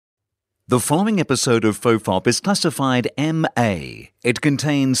The following episode of FOFOP is classified MA. It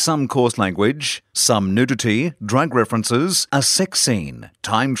contains some coarse language, some nudity, drug references, a sex scene,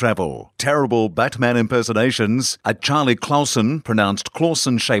 time travel, terrible Batman impersonations, a Charlie Clausen, pronounced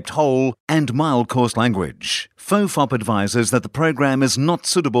Clausen-shaped hole, and mild coarse language. FOFOP advises that the program is not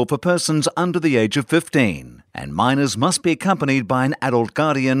suitable for persons under the age of 15, and minors must be accompanied by an adult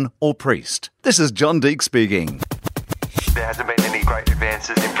guardian or priest. This is John Deek speaking. There hasn't been any great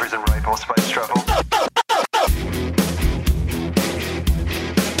advances in prison rape or space travel.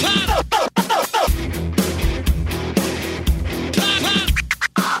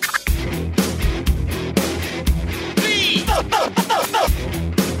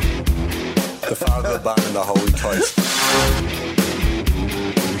 The Father, the Son, and the Holy Toast.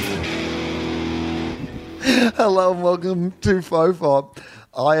 Hello and welcome to FOFOP.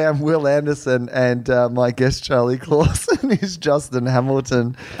 I am Will Anderson and my guest Charlie Clausen is Justin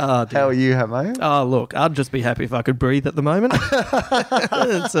Hamilton. Oh, how are you, Hamo? Oh, look, I'd just be happy if I could breathe at the moment.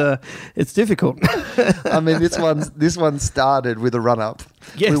 It's difficult. I mean, this one started with a run-up.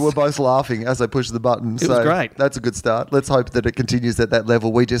 Yes. We were both laughing as I pushed the button. It was great. That's a good start. Let's hope that it continues at that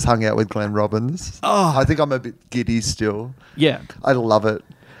level. We just hung out with Glenn Robbins. Oh. I think I'm a bit giddy still. Yeah. I love it.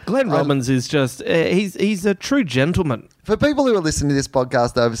 Glenn Robbins is just, he's a true gentleman. For people who are listening to this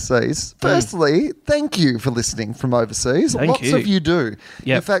podcast overseas, firstly, thank you for listening from overseas. Lots of you do.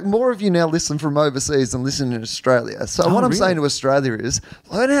 Yep. In fact, more of you now listen from overseas than listen in Australia. So what I'm saying to Australia is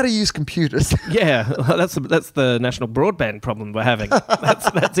learn how to use computers. Yeah, that's the national broadband problem we're having.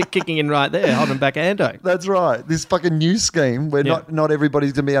 That's it kicking in right there, holding back Ando. That's right. This fucking new scheme where not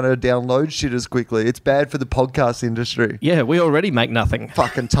everybody's going to be able to download shit as quickly. It's bad for the podcast industry. Yeah, we already make nothing.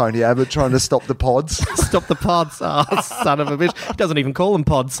 Fucking Tony Abbott trying to stop the pods. Stop the pods. Oh, son of a bitch. He doesn't even call them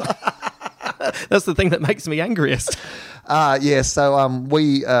pods. That's the thing that makes me angriest. So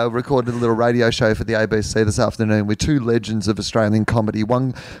we recorded a little radio show for the ABC this afternoon with two legends of Australian comedy,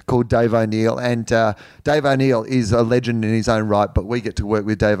 one called Dave O'Neill, and Dave O'Neill is a legend in his own right, but we get to work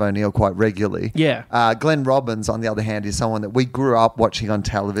with Dave O'Neill quite regularly. Yeah. Glenn Robbins, on the other hand, is someone that we grew up watching on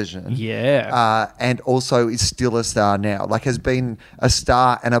television. Yeah. And also is still a star now, like has been a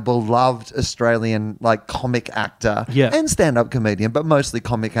star and a beloved Australian like comic actor and stand-up comedian, but mostly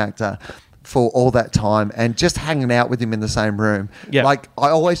comic actor for all that time, and just hanging out with him in the same room. Yeah. Like, I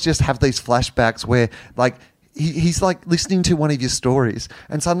always just have these flashbacks where, like, he's like listening to one of your stories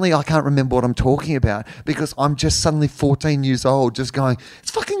and suddenly I can't remember what I'm talking about because I'm just suddenly 14 years old just going,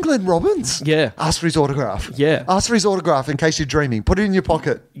 it's fucking Glenn Robbins. Yeah. Ask for his autograph. Yeah. Ask for his autograph in case you're dreaming. Put it in your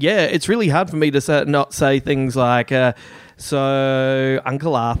pocket. Yeah, it's really hard for me to not say things like, so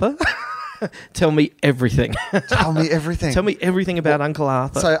Uncle Arthur... Tell me everything. Tell me everything. Tell me everything about Uncle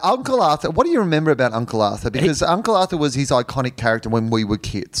Arthur. So Uncle Arthur, what do you remember about Uncle Arthur? Because Uncle Arthur was his iconic character when we were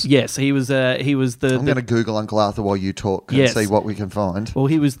kids. Yes, he was the... I'm going to Google Uncle Arthur while you talk and see what we can find. Well,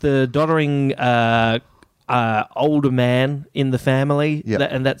 he was the doddering older man in the family. Yep.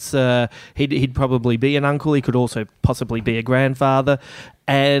 And that's... he'd probably be an uncle. He could also possibly be a grandfather.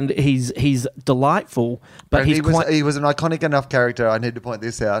 And he's delightful, but he was an iconic enough character, I need to point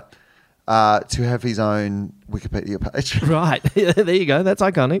this out, to have his own Wikipedia page. Right. There you go. That's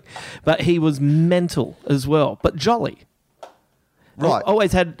iconic. But he was mental as well, but jolly. Right.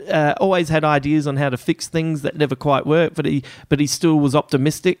 Always had ideas on how to fix things that never quite worked, but he still was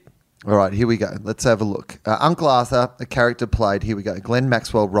optimistic. All right, here we go. Let's have a look. Uncle Arthur, a character played, here we go, Glenn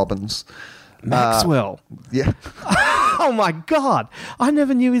Maxwell Robbins. Maxwell. Yeah. Oh my God. I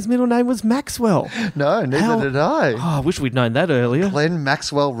never knew his middle name was Maxwell. No, neither did I. Oh, I wish we'd known that earlier. Glenn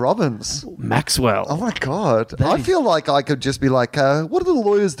Maxwell Robbins. Maxwell. Oh my God. I feel like I could just be like, what are the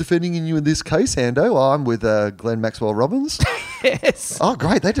lawyers defending you in this case, Ando? Oh, I'm with Glenn Maxwell Robbins. Yes. Oh,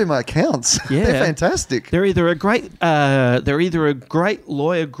 great. They do my accounts. Yeah. They're fantastic. They're either a great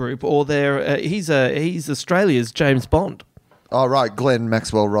lawyer group or he's Australia's James Bond. Oh, right. Glenn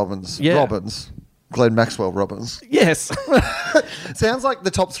Maxwell Robbins. Yeah. Robbins. Glenn Maxwell Robbins. Yes. Sounds like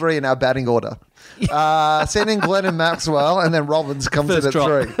the top three in our batting order. Send in Glenn and Maxwell, and then Robbins comes in at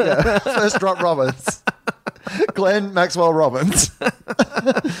drop. 3. Yeah. First drop Robbins. Glenn Maxwell Robbins.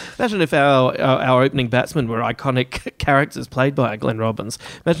 Imagine if our opening batsmen were iconic characters played by Glenn Robbins.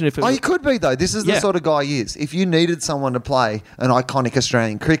 Imagine if it was... he could be, though. This is the sort of guy he is. If you needed someone to play an iconic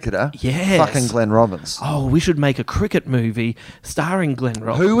Australian cricketer, fucking Glenn Robbins. Oh, we should make a cricket movie starring Glenn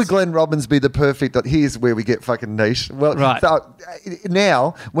Robbins. Who would Glenn Robbins be the perfect... Here's where we get fucking niche. Well, right. So,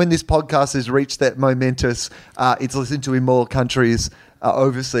 now, when this podcast has reached that momentous, it's listened to in more countries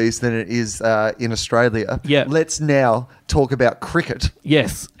overseas than it is in Australia. Yeah. Let's now talk about cricket.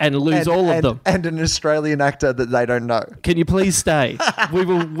 Yes, and lose all of them. And an Australian actor that they don't know. Can you please stay? we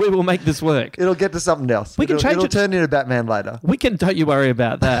will make this work. It'll get to something else. It'll turn into Batman later. Don't you worry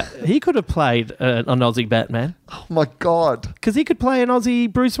about that. He could have played an Aussie Batman. Oh my God. Because he could play an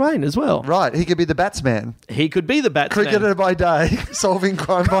Aussie Bruce Wayne as well. Right, he could be the Batsman. He could be the Batsman. Cricketer by day, solving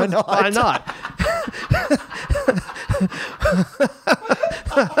crime by night. By night.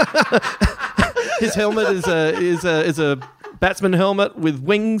 His helmet is a Batsman helmet with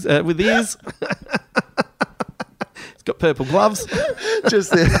wings, with ears. He's got purple gloves.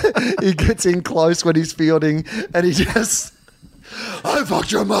 He gets in close when he's fielding, and he just, I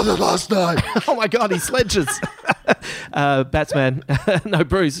fucked your mother last night. Oh my God, he sledges. Batsman. No,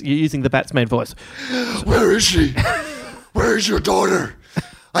 Bruce, you're using the Batsman voice. Where is she? Where is your daughter?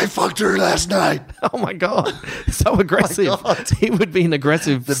 I fucked her last night. Oh my God. So aggressive. He would be an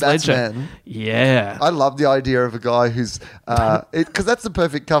aggressive sledger. Batsman. Yeah. I love the idea of a guy who's, because that's the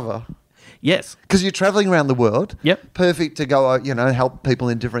perfect cover. Yes. Because you're traveling around the world. Yep. Perfect to go, help people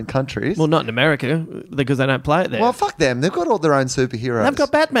in different countries. Well, not in America because they don't play it there. Well, fuck them. They've got all their own superheroes. They've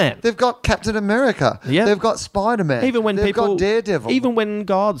got Batman. They've got Captain America. Yeah. They've got Spider-Man. They've got Daredevil. Even when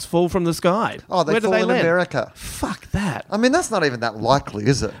gods fall from the sky. Oh, they fall in land? America. Fuck that. I mean, that's not even that likely,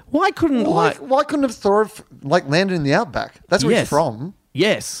 is it? Why couldn't why couldn't have Thor landed in the outback? That's where he's from.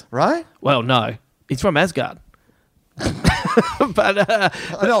 Yes. Right? Well, no. He's from Asgard. But I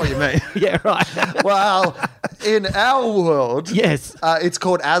know what you mean. Yeah, right. Well, in our world, yes, it's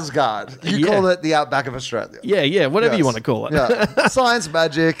called Asgard. You call it the outback of Australia. Yeah, whatever you want to call it. Yeah. Science,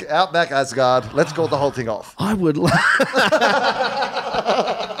 magic, outback, Asgard. Let's call the whole thing off. I would.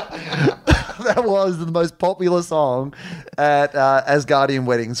 That was the most popular song at Asgardian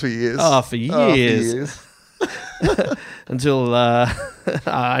weddings for years. For years. Until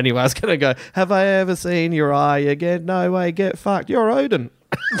anyway, I was gonna go. Have I ever seen your eye again? No way, get fucked. You're Odin.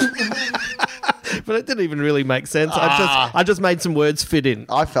 But it didn't even really make sense. I just made some words fit in.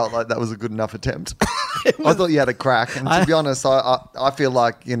 I felt like that was a good enough attempt. I thought you had a crack, and to be honest, I feel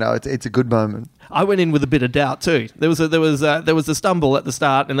like it's a good moment. I went in with a bit of doubt too. There was a stumble at the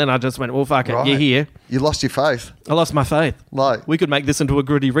start, and then I just went, "Well, fuck it, you're here." You lost your faith. I lost my faith. Like we could make this into a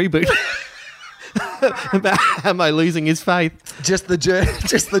gritty reboot. About am I losing his faith? Just the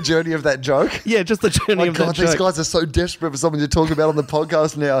journey of that joke. Yeah, just the journey of that joke. These guys are so desperate for someone to talk about on the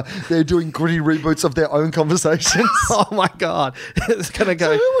podcast now. They're doing gritty reboots of their own conversations. Oh my God, it's gonna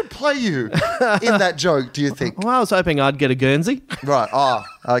go. So who would play you in that joke? Do you think? Well, I was hoping I'd get a Guernsey. Right. Oh,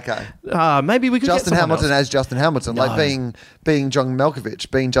 okay. Maybe we could. Justin get Hamilton else. As Justin Hamilton, No. like being John Malkovich,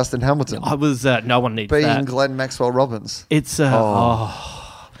 being Justin Hamilton. I was. No one needs that. Being Glenn Maxwell Robbins. It's.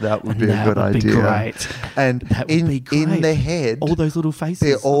 That would be a good idea. That would be great. And that would be great. In the head, all those little faces.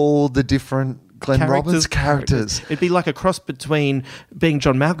 They're all the different Glenn Robbins characters. It'd be like a cross between being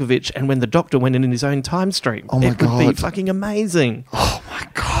John Malkovich and when the Doctor went in his own time stream. Oh my God. It would be fucking amazing. Oh my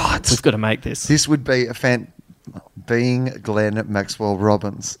God. We've got to make this. This would be being Glenn Maxwell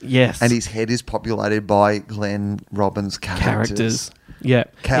Robbins. Yes. And his head is populated by Glenn Robbins characters. Yeah.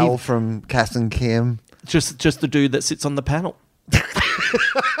 Cal from Cass and Kim. Just the dude that sits on the panel.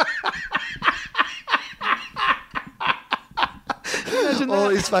 All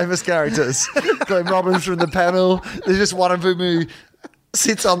these famous characters. Glenn Robbins from the panel. There's just one of whom who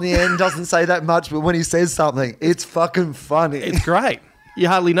sits on the end, doesn't say that much, but when he says something, it's fucking funny. It's great. You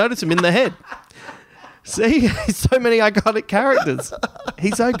hardly notice him in the head. See? So many iconic characters.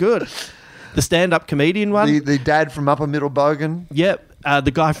 He's so good. The stand-up comedian one. The dad from Upper Middle Bogan. Yep.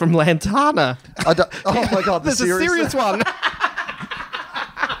 The guy from Lantana. Oh my God, There's a serious one.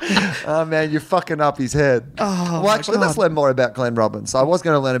 Oh man, you're fucking up his head. Oh, well, actually, let's learn more about Glenn Robbins. I was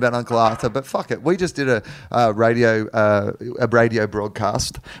going to learn about Uncle Arthur, but fuck it. We just did a radio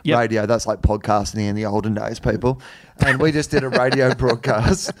broadcast. Yep. Radio, that's like podcasting in the olden days, people. And we just did a radio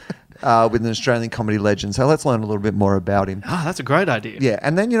broadcast with an Australian comedy legend. So let's learn a little bit more about him. That's a great idea. Yeah,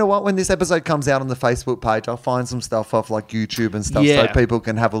 and then you know what? When this episode comes out on the Facebook page, I'll find some stuff off like YouTube and stuff so people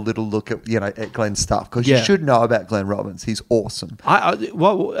can have a little look at at Glenn's stuff because you should know about Glenn Robbins. He's awesome.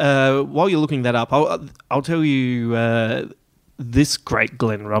 While you're looking that up, I'll tell you this great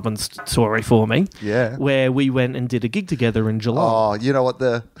Glenn Robbins story for me. Yeah, where we went and did a gig together in Geelong. Oh, you know what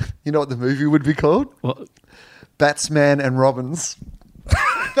the movie would be called? What? Batsman and Robbins.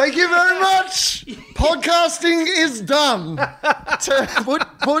 Thank you very much. Podcasting is done.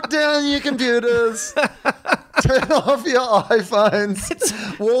 Put down your computers. Turn off your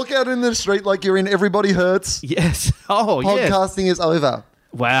iPhones. Walk out in the street like you're in Everybody Hurts. Yes. Oh, Podcasting is over.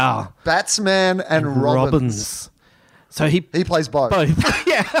 Wow. Batsman and Robbins. So he plays both.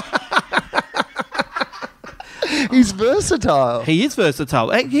 Yeah. He's versatile. He is versatile.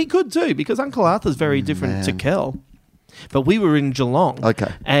 He could too, because Uncle Arthur's very different to Kel. But we were in Geelong.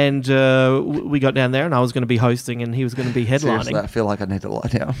 Okay. And we got down there and I was going to be hosting and he was going to be headlining. Seriously, I feel like I need to lie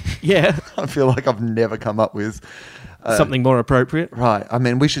down. Yeah. I feel like I've never come up with... something more appropriate. Right. I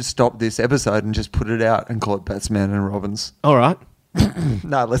mean, we should stop this episode and just put it out and call it Batsman and Robbins. All right.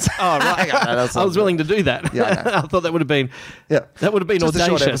 No, let's... Oh, right. I was willing to do that. Yeah, I thought that would have been... Yeah. That would have been Just a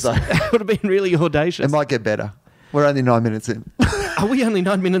short audacious. episode. That would have been really audacious. It might get better. We're only 9 minutes in. Are we only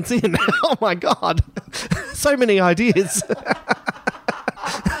 9 minutes in? Oh, my God. So many ideas.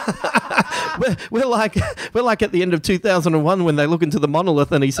 We're like at the end of 2001 when they look into the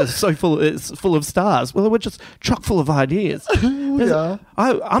monolith and he says it's full of stars. Well, we're just chock full of ideas. Yeah.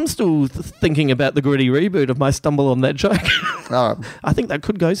 I'm still thinking about the gritty reboot of my stumble on that joke. All right. I think that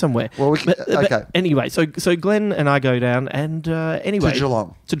could go somewhere. Well, but anyway, so Glenn and I go down and anyway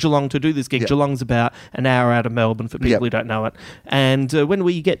to Geelong to do this gig. Yeah. Geelong's about an hour out of Melbourne for people who don't know it. And when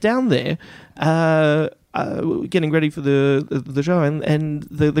we get down there, getting ready for the show, and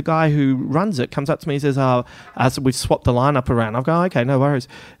the guy who runs it comes up to me and says, so we've swapped the lineup around. I've gone, okay, no worries.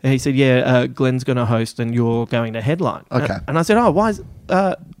 And he said, Glenn's going to host and you're going to headline. Okay. And I said, why is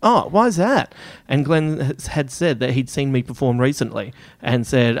that? And Glenn had said that he'd seen me perform recently and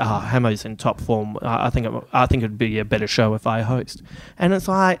said, Hamo's in top form. I think it'd be a better show if I host. And it's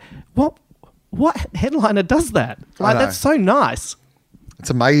like, what headliner does that? Like, that's so nice. It's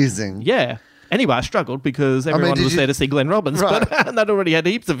amazing. Yeah. Anyway, I struggled because everyone was there to see Glenn Robbins, Right. but they'd already had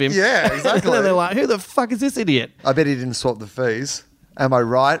heaps of him. Yeah, exactly. And they're like, who the fuck is this idiot? I bet he didn't swap the fees. Am I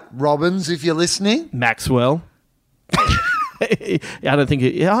right? Robbins, if you're listening? Maxwell. I don't think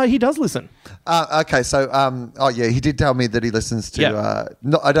he does listen. Okay, so he did tell me that he listens to. Yep.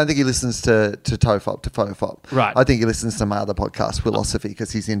 No, I don't think he listens to TOFOP, to FOFOP. Right. I think he listens to my other podcast, Philosophy,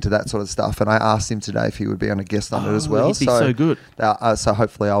 because he's into that sort of stuff. And I asked him today if he would be on a guest on it as well. He'd be so good. So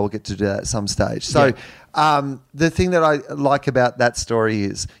hopefully I will get to do that at some stage. So the thing that I like about that story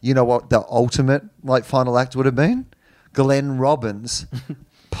is, you know what the ultimate final act would have been? Glenn Robbins.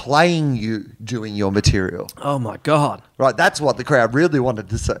 Playing you doing your material. Oh my God. Right, that's what the crowd really wanted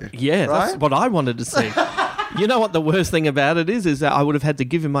to see. Yeah, right? That's what I wanted to see. You know what the worst thing about it is that I would have had to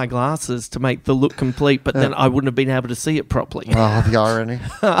give him my glasses to make the look complete, but then I wouldn't have been able to see it properly. Oh, the irony.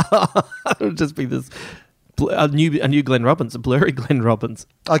 It would just be this a new Glenn Robbins, a blurry Glenn Robbins.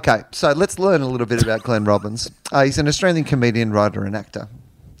 Okay, so let's learn a little bit about Glenn Robbins. He's an Australian comedian, writer and actor.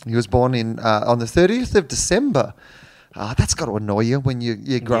 He was born on the 30th of December. That's got to annoy you when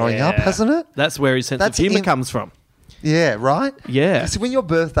you're growing up, hasn't it? That's where his sense of humour comes from. Yeah, right? Yeah. So when your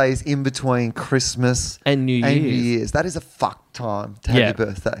birthday is in between Christmas and New Year's, that is a fuck time to have your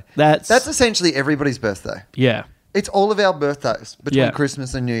birthday. That's essentially everybody's birthday. Yeah. It's all of our birthdays between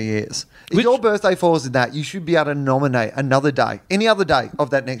Christmas and New Year's. If your birthday falls in that, you should be able to nominate another day, any other day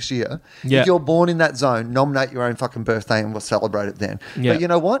of that next year. Yeah. If you're born in that zone, nominate your own fucking birthday and we'll celebrate it then. Yeah. But you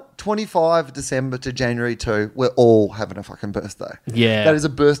know what? 25 December to January 2, we're all having a fucking birthday. Yeah. That is a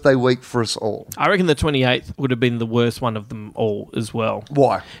birthday week for us all. I reckon the 28th would have been the worst one of them all as well.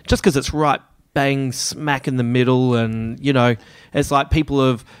 Why? Just because it's right bang smack in the middle, and it's like people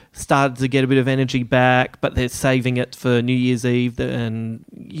have started to get a bit of energy back, but they're saving it for New Year's Eve, and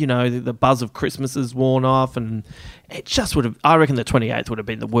the buzz of Christmas is worn off, and it just would have. I reckon the 28th would have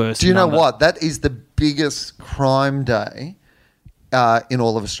been the worst. Do you know what? That is the biggest crime day in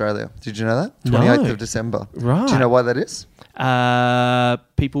all of Australia. Did you know that? 28th of December. Right. Do you know why that is?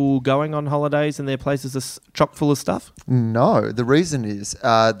 People going on holidays and their places are chock full of stuff? No, the reason is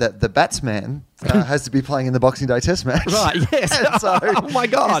that the Batsman has to be playing in the Boxing Day Test match. Right, yes. So oh my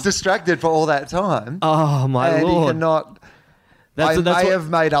God. he's distracted for all that time. Oh my Lord. He cannot... I may have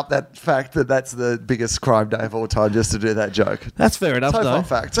made up that fact that that's the biggest crime day of all time just to do that joke. That's fair enough, though.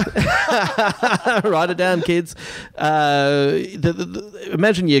 Fact. Write it down, kids.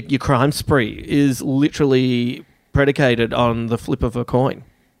 Imagine your crime spree is literally predicated on the flip of a coin.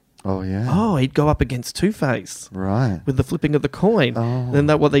 Oh, yeah. Oh, he'd go up against Two-Face. Right. With the flipping of the coin. Oh. Then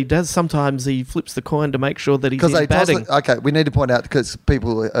what he does, sometimes he flips the coin to make sure that he's in batting. Okay, we need to point out, because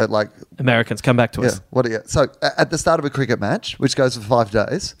people are like... Americans, come back to us. So at the start of a cricket match, which goes for 5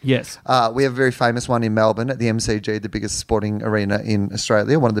 days... Yes. We have a very famous one in Melbourne at the MCG, the biggest sporting arena in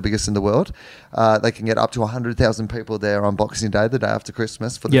Australia, one of the biggest in the world. They can get up to 100,000 people there on Boxing Day, the day after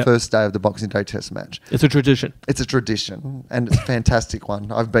Christmas, for the first day of the Boxing Day Test match. It's a tradition. It's a tradition, and it's a fantastic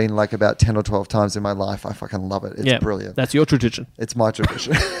one. I've been like about 10 or 12 times in my life. I fucking love it. It's brilliant. That's your tradition. It's my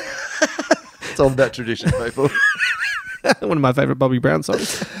tradition. It's all about tradition, people. One of my favourite Bobby Brown songs.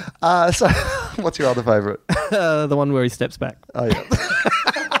 So What's your other favourite? The one where he steps back. Oh, yeah.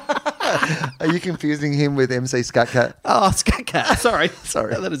 Are you confusing him with MC Scat Cat? Oh, Scat Cat. Sorry.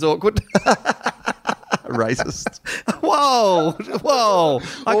 Sorry. That is awkward. Racist. Whoa.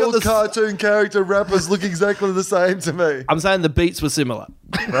 All cartoon character rappers look exactly the same to me. I'm saying the beats were similar.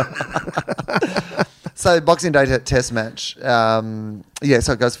 So Boxing Day Test match, so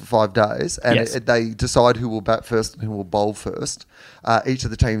it goes for 5 days, and Yes. they decide who will bat first and who will bowl first. Each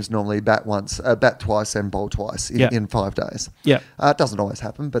of the teams normally bat twice and bowl twice in 5 days. Yeah. It doesn't always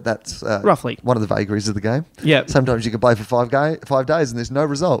happen, but that's Roughly one of the vagaries of the game. Yeah. Sometimes you can play for 5 days and there's no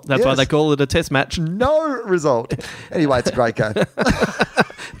result. That's why they call it a test match. No result. Anyway, it's a great game.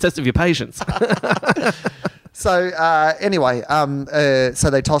 Test of your patience. So so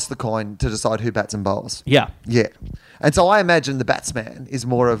they toss the coin to decide who bats and bowls. Yeah. Yeah. And so I imagine the batsman is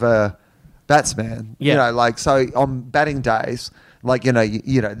more of a batsman. Yeah. You know, like, so on batting days, like, they're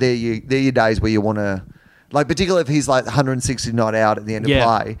your days where you want to, like, particularly if he's like 160 not out at the end of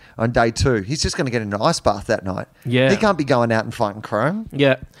play on day 2, he's just going to get in an ice bath that night. Yeah. He can't be going out and fighting crime.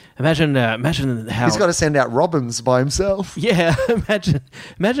 Yeah. Imagine how... He's got to send out Robbins by himself. Yeah,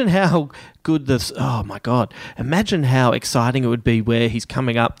 imagine how good this... Oh, my God. Imagine how exciting it would be where he's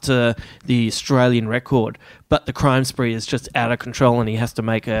coming up to the Australian record, but the crime spree is just out of control and he has to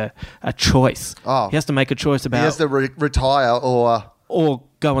make a choice. Oh. He has to make a choice about... He has to retire or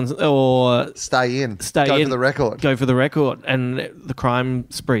go or stay in. Go for the record. Go for the record. And the crime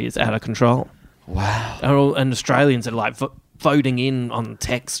spree is out of control. Wow. And Australians are like... voting in on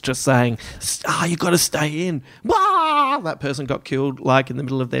text, just saying, you got to stay in. Wah! That person got killed, like, in the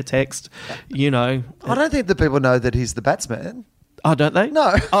middle of their text, I don't think the people know that he's the batsman. Oh, don't they?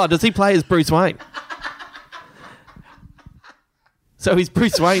 No. Oh, does he play as Bruce Wayne? So he's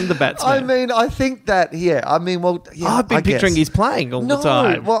Bruce Wayne, the batsman. I mean, I think that, I've been picturing he's playing all the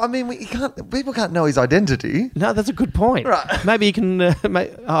time. Well, I mean, people can't know his identity. No, that's a good point. Right. Maybe he can...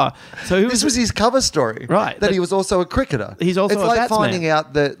 This was his cover story. Right. That he was also a cricketer. He's also a batsman. It's like finding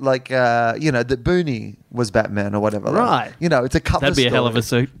out that, that Booney was Batman or whatever. Right. Like, it's a cover story. That'd be a hell of a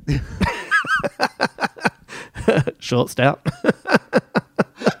suit. Short stout.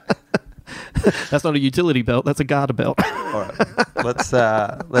 That's not a utility belt. That's a garter belt. All right.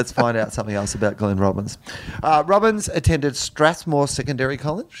 Let's find out something else about Glenn Robbins. Robbins attended Strathmore Secondary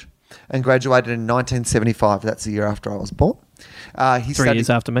College and graduated in 1975. That's the year after I was born. 3 years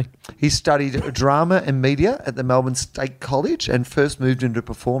after me. He studied drama and media at the Melbourne State College and first moved into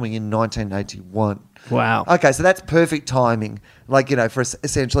performing in 1981. Wow. Okay, so that's perfect timing. Like,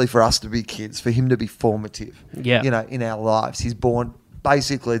 essentially for us to be kids, for him to be formative. Yeah. In our lives. He's born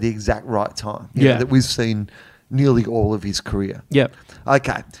basically the exact right time. That we've seen nearly all of his career. Yeah.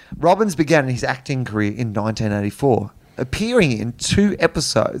 Okay. Robbins began his acting career in 1984, appearing in 2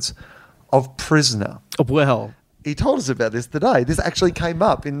 episodes of Prisoner. Well, he told us about this today. This actually came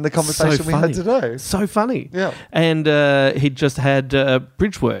up in the conversation we had today. So funny. Yeah. And he'd just had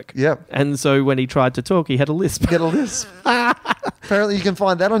bridge work. Yeah. And so when he tried to talk, he had a lisp. Apparently you can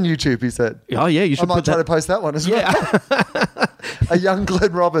find that on YouTube, he said. Oh, yeah, you should I might try to post that one as well. Yeah. A young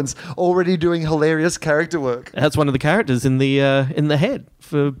Glenn Robbins already doing hilarious character work. That's one of the characters in the head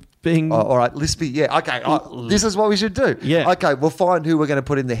for being... Oh, all right, Lispy, yeah. Okay, this is what we should do. Yeah. Okay, we'll find who we're going to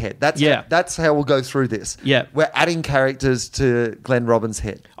put in the head. That's how we'll go through this. Yeah. We're adding characters to Glenn Robbins'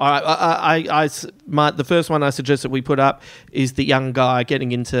 head. All right, the first one I suggest that we put up is the young guy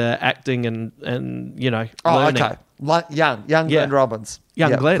getting into acting and learning. Okay. Young Glenn Robbins.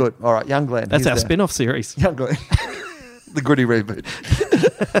 Young Glenn. Good. All right, young Glenn. That's our spin-off series. Young Glenn. The gritty reboot.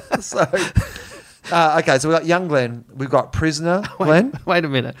 Okay, so we've got young Glenn. We've got Prisoner Glenn. Wait a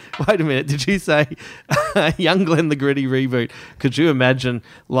minute. Did you say young Glenn, the gritty reboot? Could you imagine,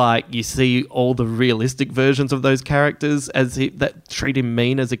 like, you see all the realistic versions of those characters that treat him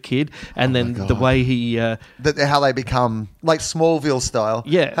mean as a kid, and then the way he... how they become, like Smallville style.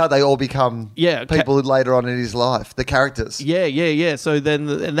 Yeah. How they all become people later on in his life, the characters. Yeah. So then,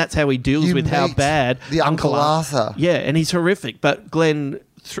 and that's how he deals with how bad... The Uncle Arthur. Yeah, and he's horrific, but Glenn...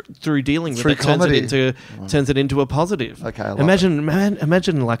 through dealing with it, turns it into a positive. Okay, imagine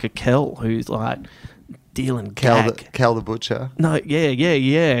like a Kel who's like dealing Kel the butcher. No,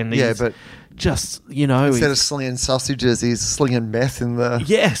 and but just instead of slinging sausages, he's slinging meth in the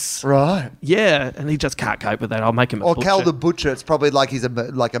right. Yeah, and he just can't cope with that. I'll make him a butcher. Kel the butcher. It's probably like he's a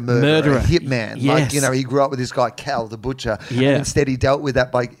murderer, a hitman. Yes. Like he grew up with this guy Kel the butcher. Yeah. And instead he dealt with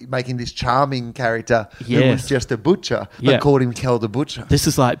that by making this charming character who was just a butcher, but called him Kel the butcher. This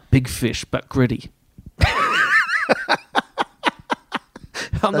is like Big Fish but gritty.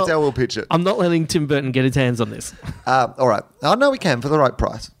 That's how we'll pitch it. I'm not letting Tim Burton get his hands on this. All right. I know we can for the right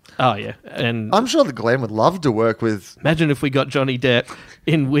price. Oh, yeah. And I'm sure that Glenn would love to work with... imagine if we got Johnny Depp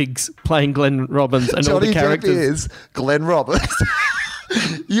in wigs playing Glenn Robbins and all the characters. Johnny Depp is Glenn Robbins.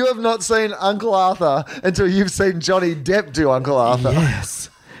 You have not seen Uncle Arthur until you've seen Johnny Depp do Uncle Arthur. Yes.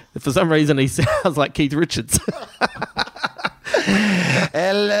 For some reason, he sounds like Keith Richards.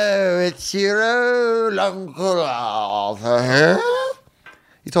 Hello, it's your old Uncle Arthur.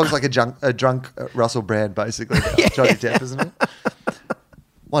 He talks like a drunk Russell Brand, basically. Johnny Depp, isn't it?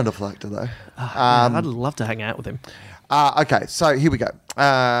 Wonderful actor, though. I'd love to hang out with him. Okay, so here we go.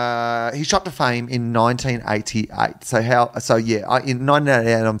 He shot to fame in 1988. In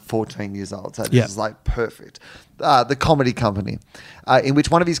 1988, I'm 14 years old, so this is like perfect. The Comedy Company, in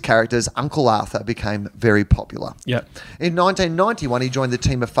which one of his characters, Uncle Arthur, became very popular. Yeah. In 1991, he joined the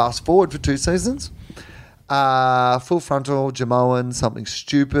team of Fast Forward for 2 seasons. Full Frontal, Jamoan, Something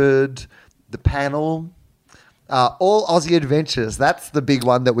Stupid, The Panel, All Aussie Adventures. That's the big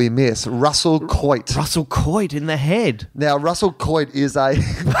one that we miss. Russell Coit. Russell Coit in the head. Now, Russell Coit is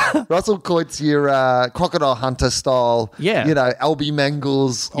Russell Coit's your crocodile hunter style, Albie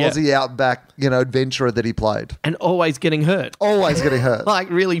Mangles, Aussie outback, adventurer that he played. And always getting hurt. Always getting hurt. Like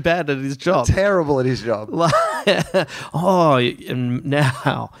really bad at his job. Terrible at his job. And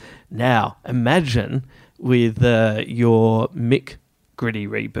now imagine with your Mick Gritty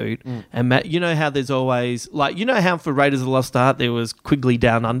reboot, and you know how there's always how for Raiders of the Lost Ark there was Quigley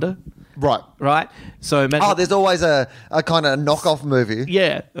Down Under, right? So imagine, there's always a kind of knockoff movie.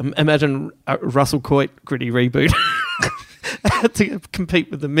 Yeah, imagine a Russell Coit Gritty reboot to compete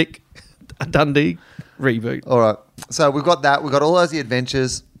with the Mick Dundee reboot. All right, so we've got that. We've got All Aussie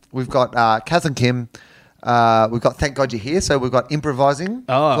Adventures. We've got Kaz and Kim. We've got Thank God You're Here. So we've got Improvising,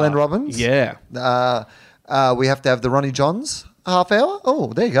 Glenn Robbins. Yeah. We have to have the Ronnie Johns half hour.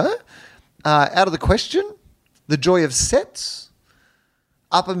 Oh, there you go. Out of the Question, The Joy of Sets,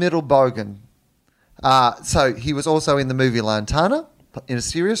 Upper Middle Bogan. So he was also in the movie Lantana in a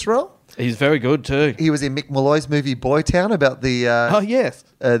serious role. He's very good too. He was in Mick Malloy's movie Boytown about the... yes.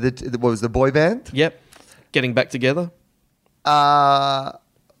 What was the boy band? Yep. Getting back together. Well,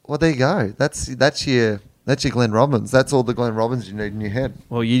 there you go. That's your Glenn Robbins. That's all the Glenn Robbins you need in your head.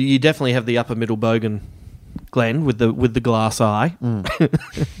 Well, you definitely have the Upper Middle Bogan Glenn with the glass eye,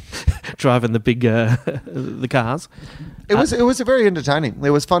 driving the big the cars. It was very entertaining. It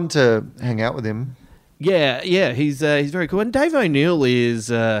was fun to hang out with him. Yeah, he's very cool. And Dave O'Neill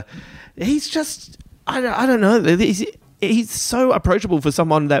is he's just I don't know. He's so approachable for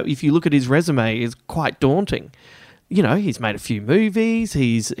someone that if you look at his resume is quite daunting. He's made a few movies.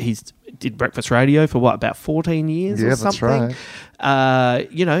 He's did breakfast radio for about 14 years or something. That's right.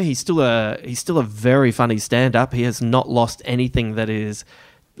 He's still a very funny stand-up. He has not lost anything that is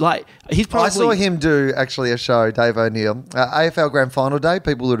like he's probably. I saw him do actually a show, Dave O'Neill, AFL Grand Final Day.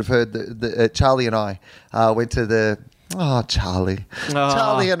 People would have heard that Charlie and I went to the. Oh, Charlie.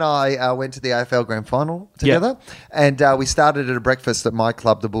 Charlie and I went to the AFL Grand Final together, and we started at a breakfast at my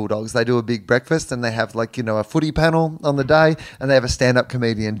club, the Bulldogs. They do a big breakfast, and they have a footy panel on the day, and they have a stand-up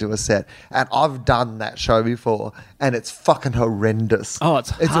comedian do a set. And I've done that show before, and it's fucking horrendous. Oh,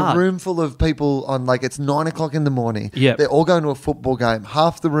 it's hard. A room full of people on, it's 9 o'clock in the morning. Yep. They're all going to a football game.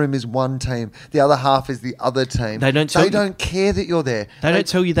 Half the room is one team. The other half is the other team. They don't care that you're there. They don't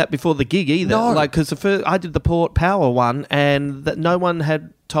tell you that before the gig either. No. Because I did the Port Power one, and that no one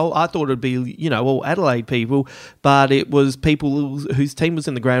had told. I thought it'd be all Adelaide people, but it was people whose team was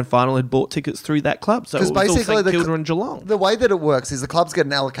in the grand final had bought tickets through that club. So it was all St Kilda and Geelong. The way that it works is the clubs get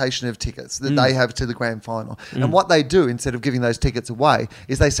an allocation of tickets that they have to the grand final, and what they do instead of giving those tickets away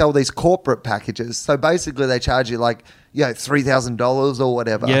is they sell these corporate packages. So basically, they charge you $3,000 or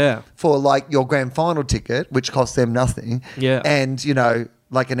whatever for your grand final ticket, which costs them nothing. Yeah, and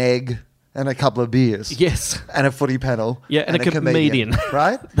an egg. And a couple of beers. Yes. And a footy panel. Yeah, and a comedian.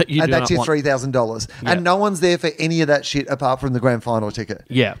 Right? And that's your $3,000. Yeah. And no one's there for any of that shit apart from the grand final ticket.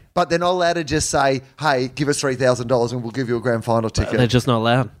 Yeah. But they're not allowed to just say, hey, give us $3,000 and we'll give you a grand final ticket. They're just not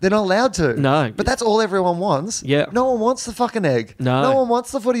allowed. They're not allowed to. No. But that's all everyone wants. Yeah. No one wants the fucking egg. No. No one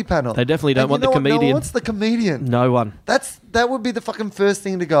wants the footy panel. They definitely don't want the comedian. No one wants the comedian. No one. That would be the fucking first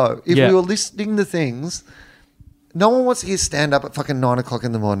thing to go. If we were listing the things, no one wants to hear stand up at fucking 9 o'clock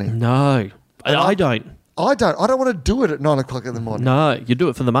in the morning. No. I don't. I don't want to do it at 9 o'clock in the morning. No, you do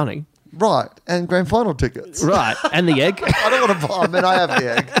it for the money. Right. And grand final tickets. Right. And the egg. I don't want to buy. I mean, I have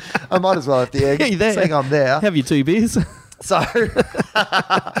the egg. I might as well have the egg. You're there. Seeing I'm there. Have your 2 beers. So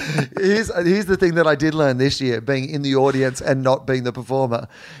here's the thing that I did learn this year, being in the audience and not being the performer.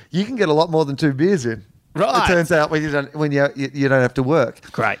 You can get a lot more than 2 beers in. Right. It turns out when you don't have to work.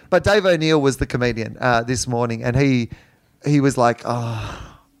 Great. But Dave O'Neill was the comedian this morning, and he was like,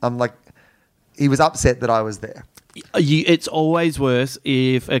 I'm like, he was upset that I was there. It's always worse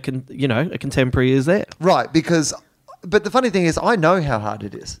if a contemporary is there. Right, but the funny thing is, I know how hard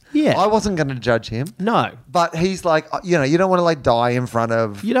it is. Yeah. I wasn't going to judge him. No. But he's like, you don't want to like die in front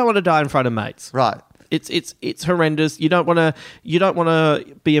of... You don't want to die in front of mates. Right. It's horrendous. You don't want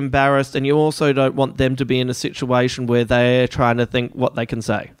to be embarrassed, and you also don't want them to be in a situation where they're trying to think what they can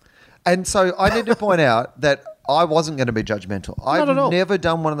say. And so I need to point out that I wasn't going to be judgmental. Not at all. I've never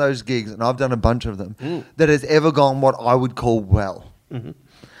done one of those gigs, and I've done a bunch of them, that has ever gone what I would call well. Mm-hmm.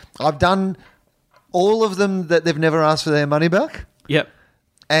 I've done all of them that they've never asked for their money back. Yep.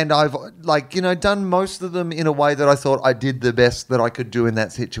 And I've done most of them in a way that I thought I did the best that I could do in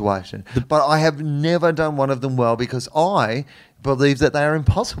that situation. But I have never done one of them well because I believe that they are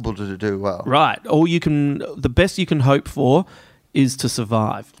impossible to do well. Right. The best you can hope for is to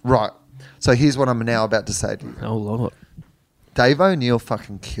survive. Right. So here's what I'm now about to say to you. Oh, Lord. Dave O'Neill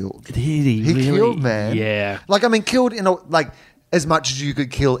fucking killed. Did he really? Killed, man. Yeah. Killed in as much as you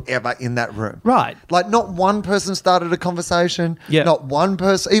could kill ever in that room. Right. Like, not one person started a conversation. Yeah. Not one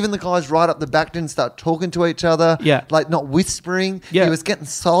person. Even the guys right up the back didn't start talking to each other. Yeah. Like, not whispering. Yeah. He was getting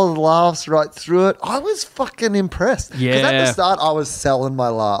solid laughs right through it. I was fucking impressed. Yeah. Because at the start, I was selling my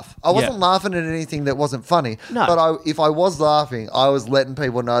laugh. I wasn't laughing at anything that wasn't funny. No. But if I was laughing, I was letting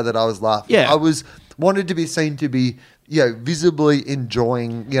people know that I was laughing. Yeah. I wanted to be seen to be... visibly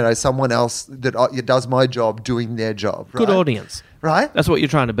enjoying, someone else that does my job doing their job. Right? Good audience. Right? That's what you're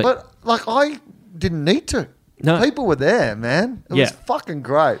trying to be. But, I didn't need to. No. People were there, man. It was fucking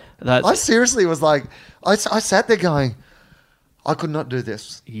great. I seriously was like, I sat there going, I could not do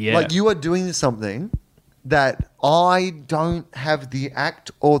this. Yeah. Like, you are doing something that I don't have the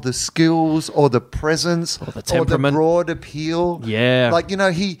act or the skills or the presence or the temperament, broad appeal. Yeah.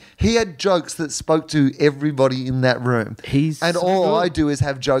 He had jokes that spoke to everybody in that room. And all good. I do is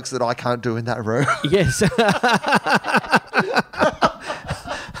have jokes that I can't do in that room. Yes.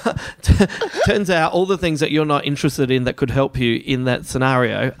 Turns out all the things that you're not interested in that could help you in that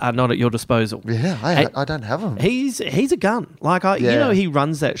scenario are not at your disposal. Yeah, I don't have them. He's a gun. He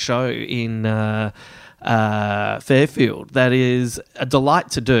runs that show in Fairfield that is a delight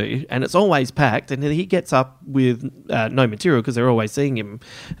to do, and it's always packed, and he gets up with no material because they're always seeing him,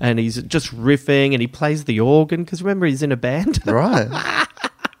 and he's just riffing, and he plays the organ because remember he's in a band. Right.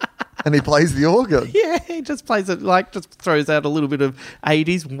 And he plays the organ. Yeah, he just plays it, just throws out a little bit of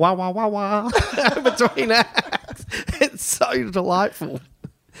 80s wah wah wah wah between acts. It's so delightful.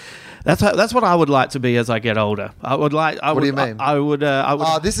 That's what I would like to be as I get older. What do you mean? I would.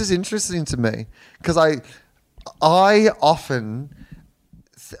 Oh, this is interesting to me because I often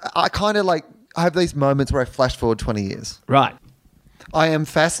kind of I have these moments where I flash forward 20 years. Right. I am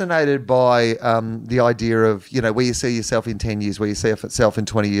fascinated by the idea of, where you see yourself in 10 years, where you see yourself in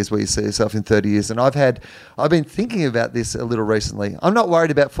 20 years, where you see yourself in 30 years. And I've been thinking about this a little recently. I'm not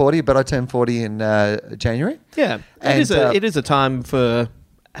worried about 40, but I turned 40 in January. Yeah. It is a time for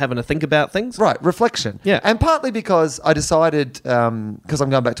having to think about things. Right, reflection. Yeah. And partly because I decided, because I'm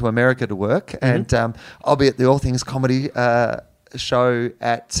going back to America to work, and I'll be at the All Things Comedy show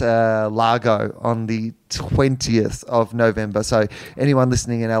at Largo on the 20th of November. So anyone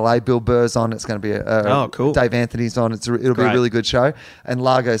listening in LA, Bill Burr's on. It's going to be cool. Dave Anthony's on. It'll be a really good show. And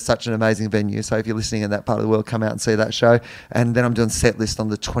Largo is such an amazing venue. So if you're listening in that part of the world, come out and see that show. And then I'm doing set list on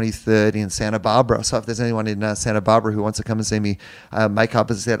the 23rd in Santa Barbara. So if there's anyone in Santa Barbara who wants to come and see me make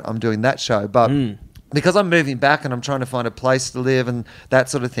up, as I said, I'm doing that show. But because I'm moving back and I'm trying to find a place to live and that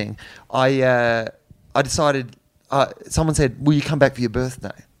sort of thing, I decided. Someone said, will you come back for your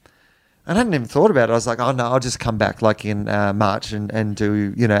birthday? And I hadn't even thought about it. I was like, oh, no, I'll just come back in March and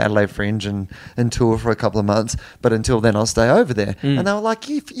do, Adelaide Fringe and tour for a couple of months. But until then, I'll stay over there. And they were like,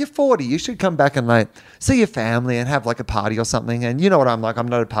 you're 40. You should come back and see your family and have a party or something. And you know what I'm like. I'm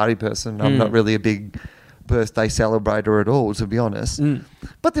not a party person. I'm not really a big birthday celebrator at all, to be honest.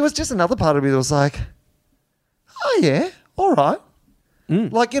 But there was just another part of me that was like, oh, yeah, all right.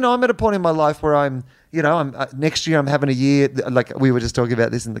 I'm at a point in my life where I'm next year I'm having a year, like we were just talking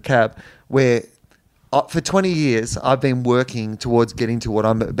about this in the cab, where for 20 years I've been working towards getting to what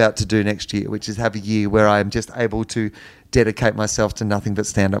I'm about to do next year, which is have a year where I'm just able to dedicate myself to nothing but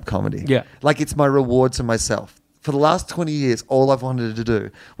stand-up comedy. Yeah. It's my reward to myself. For the last 20 years, all I've wanted to do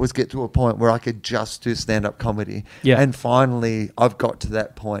was get to a point where I could just do stand-up comedy. Yeah. And finally I've got to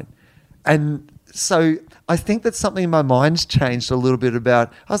that point. And so I think that something in my mind's changed a little bit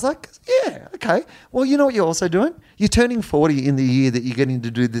about, I was like, yeah, okay. Well, you know what you're also doing? You're turning 40 in the year that you're getting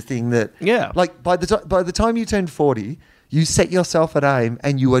to do the thing that, by the time you turn 40, you set yourself an aim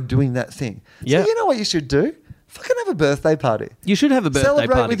and you are doing that thing. Yeah. So you know what you should do? fucking have a birthday party. You should have a birthday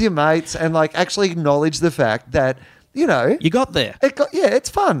Celebrate party. with your mates and like actually acknowledge the fact that, you know, You got there. it's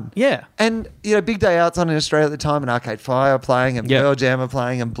fun. Yeah. And, you know, big day out's on in Australia at the time, and Arcade Fire are playing, and Yeah. Pearl Jam are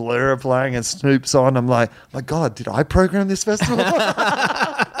playing, and Blur are playing, and Snoop's on. I'm like, my God, did I program this festival?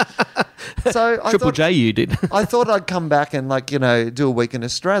 So I Triple thought, J, you did. I thought I'd come back and like, you know, do a week in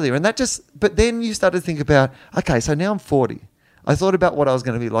Australia. And that just, but then you start to think about, okay, so now I'm 40. I thought about what I was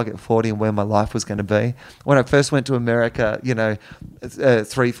going to be like at 40 and where my life was going to be. When I first went to America, you know,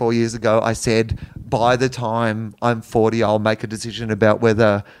 3-4 years ago, I said, by the time I'm 40, I'll make a decision about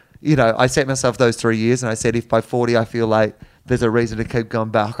whether, you know, I set myself those 3 years and I said, if by 40 I feel like there's a reason to keep going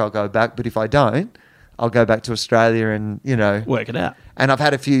back, I'll go back. But if I don't, I'll go back to Australia and, you know. Work it out. And I've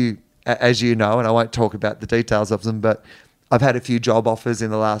had a few, as you know, and I won't talk about the details of them, but I've had a few job offers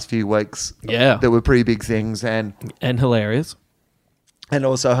in the last few weeks. Yeah. That were pretty big things and hilarious. And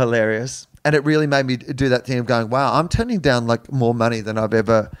also hilarious. And it really made me do that thing of going, wow, I'm turning down like more money than I've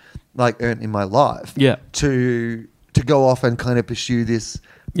ever like earned in my life. Yeah. To go off and kind of pursue this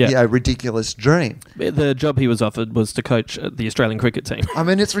ridiculous dream. The job he was offered was to coach the Australian cricket team. I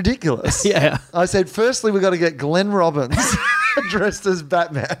mean, it's ridiculous. Yeah. I said, firstly, we've got to get Glenn Robbins dressed as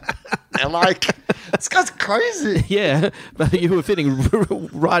Batman. They're like, this guy's crazy. Yeah, but you were fitting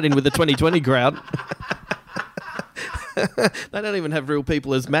right in with the 2020 crowd. They don't even have real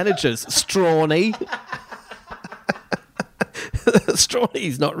people as managers. Strawny.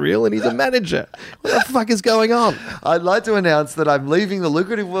 Strawny's not real and he's a manager. What the fuck is going on? I'd like to announce that I'm leaving the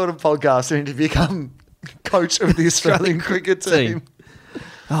lucrative world of podcasting to become coach of the Australian cricket team.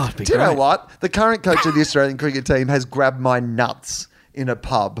 Oh, it'd be Do you great. know what? The current coach of the Australian cricket team has grabbed my nuts in a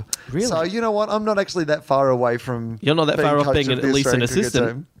pub. Really? So you know what? I'm not actually that far away from. You're not that far off coach being of at the least an Australian cricket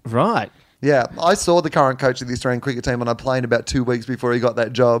assistant. team. Right. Yeah, I saw the current coach of the Australian cricket team on a plane about 2 weeks before he got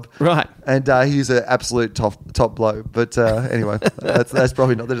that job. Right. And he's an absolute top bloke. But anyway, that's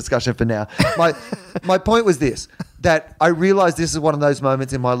probably not the discussion for now. My point was this, that I realised this is one of those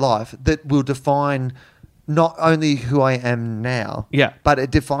moments in my life that will define not only who I am now, but it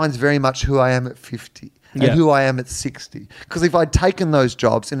defines very much who I am at 50 and who I am at 60. Because if I'd taken those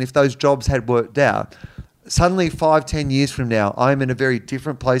jobs and if those jobs had worked out, suddenly 5-10 years from now, I'm in a very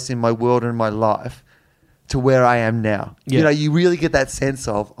different place in my world and in my life to where I am now. Yeah. You know, you really get that sense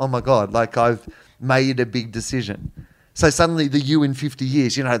of, oh my God, like I've made a big decision. So suddenly the you in 50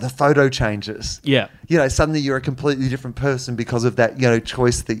 years, you know, the photo changes. Yeah. You know, suddenly you're a completely different person because of that, you know,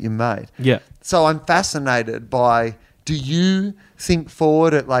 choice that you made. Yeah. So I'm fascinated by, do you think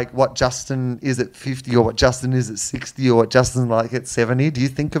forward at like what Justin is at 50 or what Justin is at 60 or what Justin's like at 70? Do you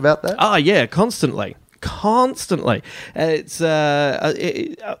think about that? Oh, yeah, constantly. It's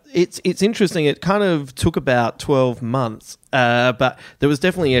interesting. It kind of took about 12 months, but there was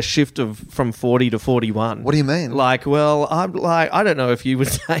definitely a shift from 40 to 41. What do you mean? Like, well, I'm like, I don't know if you would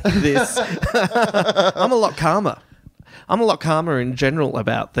say this. I'm a lot calmer. I'm a lot calmer in general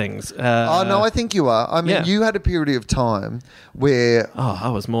about things. Oh, no, I think you are. I mean, you had a period of time where... Oh, I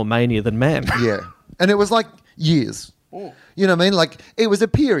was more mania than man. Yeah. And it was like years. You know what I mean? Like, it was a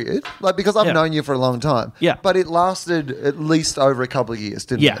period, like, because I've known you for a long time. Yeah. But it lasted at least over a couple of years,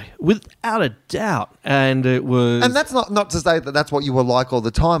 didn't it? Yeah, without a doubt. And it was... And that's not to say that that's what you were like all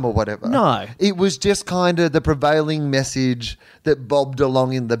the time or whatever. No. It was just kind of the prevailing message that bobbed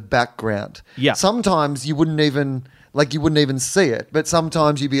along in the background. Yeah. Sometimes you wouldn't even see it, but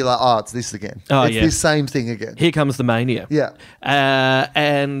sometimes you'd be like, oh, it's this again. Oh, it's this same thing again. Here comes the mania. Yeah.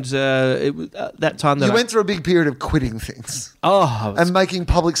 It was that time that you went through a big period of quitting things. Oh. And making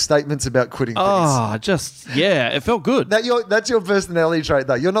public statements about quitting things. Oh, it felt good. That's your personality trait,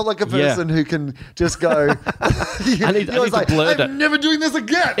 though. You're not like a person who can just go. I need to blur that. I'm never doing this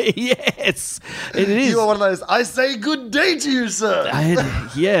again. Yes, it is. You are one of those. I say good day to you, sir.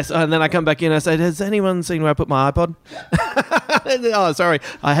 Yes, and then I come back in. I say, "Has anyone seen where I put my iPod?" Oh, sorry,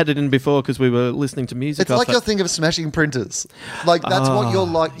 I had it in before because we were listening to music. It's like your thing of smashing printers. Like that's what you're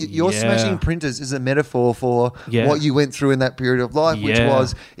like. Your smashing printers is a metaphor for what you went through in that period of life, which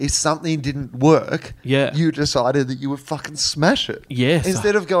was if something didn't work, you decided that you would fucking smash it. Yes.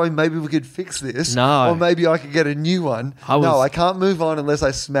 Instead of going, maybe we could fix this. No. Or maybe I could get a new one. I can't move on unless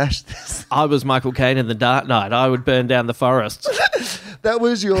I smash this. I was Michael Caine in The Dark Knight. I would burn down the forest. That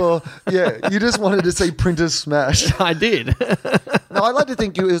was your, you just wanted to see printers smash. I did. No, I like to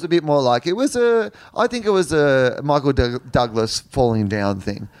think it was a bit more like I think it was a Michael Douglas falling down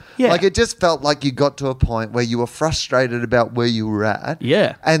thing. Yeah. Like it just felt like you got to a point where you were frustrated about where you were at.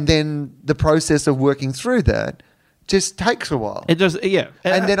 Yeah. And then the process of working through that just takes a while. It does, yeah.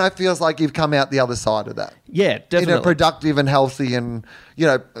 And then it feels like you've come out the other side of that. Yeah, definitely. In a productive and healthy and,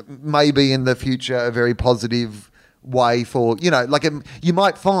 maybe in the future a very positive way for, you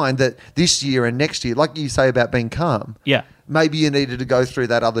might find that this year and next year, like you say about being calm. Yeah. Maybe you needed to go through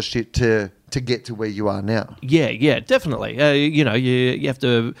that other shit to get to where you are now. Yeah, definitely. You have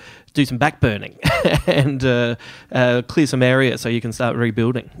to do some back burning and clear some area so you can start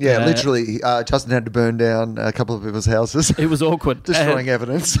rebuilding. Yeah, literally, Justin had to burn down a couple of people's houses. It was awkward. Destroying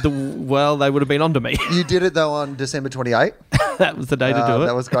evidence. They would have been onto me. You did it, though, on December 28th. That was the day to do it.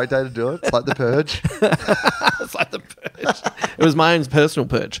 That was a great day to do it. It's like the Purge. It's like the Purge. It was my own personal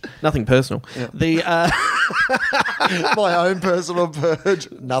purge. Nothing personal. Yeah. My own personal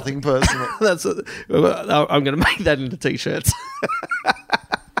purge. Nothing personal. I'm going to make that into T-shirts.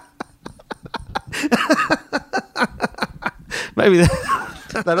 Maybe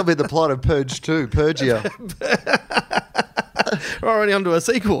that'll be the plot of Purge 2, Purgier. We're already onto a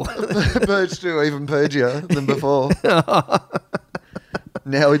sequel. Purge 2, even Purgier than before.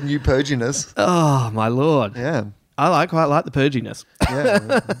 Now with new purginess. Oh, my Lord. Yeah. I quite like the purginess.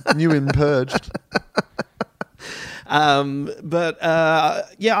 Yeah. New and purged. I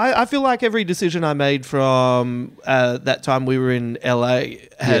feel like every decision I made from that time we were in LA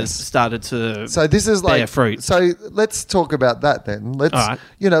has started to bear fruit. So let's talk about that then.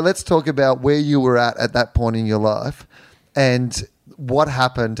 Let's talk about where you were at that point in your life and what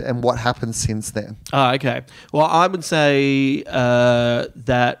happened and what happened since then. Oh, okay. Well, I would say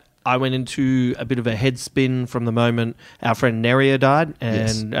that I went into a bit of a head spin from the moment our friend Neria died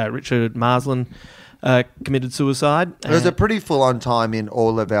and Richard Marsland committed suicide. It was a pretty full-on time in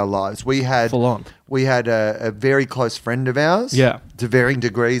all of our lives. We had a very close friend of ours, to varying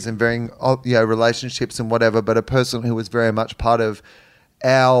degrees and varying relationships and whatever, but a person who was very much part of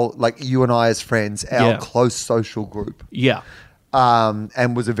our, like you and I as friends, our close social group. Yeah.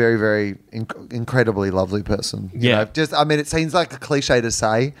 And was a very, very incredibly lovely person. It seems like a cliche to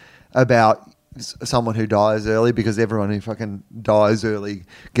say about someone who dies early because everyone who fucking dies early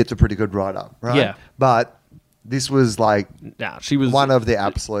gets a pretty good write-up, right? Yeah. But this was like she was one of the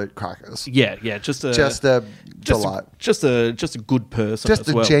absolute crackers. Yeah, just a delight. Just a good person. Just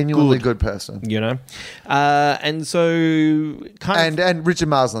a genuinely good person. And so and Richard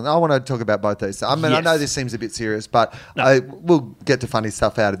Marsland. I want to talk about both these. I mean, I know this seems a bit serious, but we'll get to funny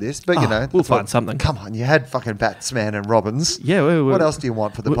stuff out of this. But we'll find something. Come on, you had fucking Batsman and Robbins. Yeah. What else do you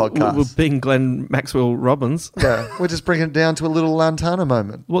want for the podcast? We're Being Glenn Maxwell Robbins. Yeah, we're just bringing it down to a little Lantana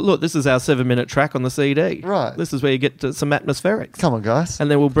moment. Well, look, this is our 7-minute track on the CD. Right. This is where you get to some atmospherics. Come on, guys.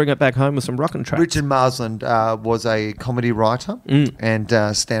 And then we'll bring it back home with some rockin' tracks. Richard Marsland was a comedy writer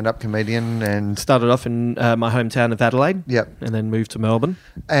and stand-up comedian. And started off in my hometown of Adelaide. Yep. And then moved to Melbourne.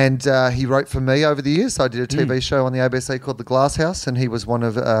 And he wrote for me over the years. So I did a TV show on the ABC called The Glass House, and he was one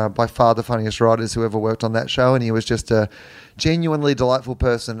of, by far, the funniest writers who ever worked on that show. And he was just a genuinely delightful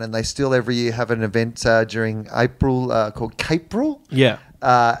person. And they still every year have an event during April called Capril. Yeah.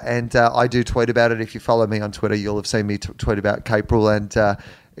 And I do tweet about it. If you follow me on Twitter, you'll have seen me tweet about Capril, and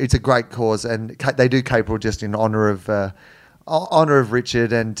it's a great cause. And they do Capril just in honour of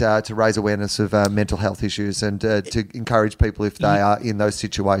Richard and to raise awareness of mental health issues and to encourage people if they are in those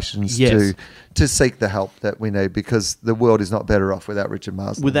situations to seek the help that we need, because the world is not better off without Richard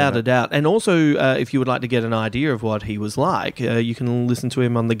Marsland. Without a doubt. And also, if you would like to get an idea of what he was like, you can listen to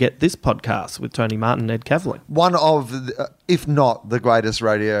him on the Get This podcast with Tony Martin and Ed Kavling. One of, if not the greatest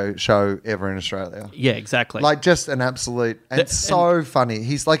radio show ever in Australia. Yeah, exactly. Like just an absolute, and so funny.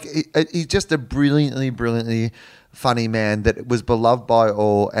 He's like, he's just a brilliantly funny man that was beloved by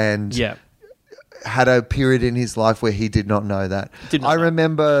all and had a period in his life where he did not know that. I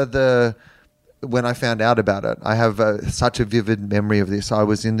remember when I found out about it, I have such a vivid memory of this. I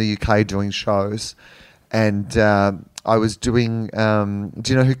was in the UK doing shows and I was doing,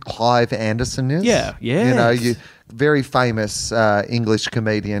 do you know who Clive Anderson is? Yeah. You know, very famous English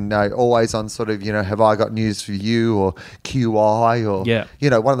comedian, always on sort of, have I got news for you or QI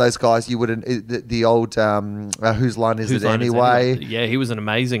or, one of those guys you wouldn't, the old, whose line is it anyway? Yeah, he was an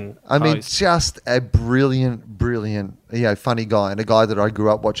amazing host. I mean, just a brilliant, funny guy and a guy that I grew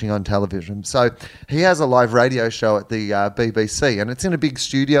up watching on television. So he has a live radio show at the BBC and it's in a big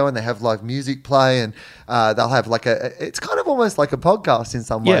studio and they have live music play and they'll have like it's kind of almost like a podcast in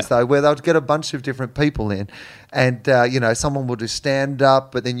some ways though, where they'll get a bunch of different people in. And, someone will do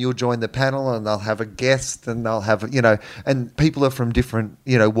stand-up, but then you'll join the panel and they'll have a guest and they'll have, and people are from different,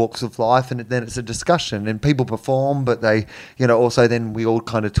 walks of life, and then it's a discussion and people perform, but they, also then we all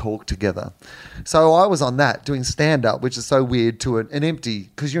kind of talk together. So I was on that doing stand-up, which is so weird to an empty,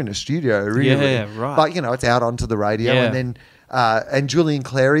 because you're in a studio, really. Yeah, right. But, it's out onto the radio. Yeah. And then and Julian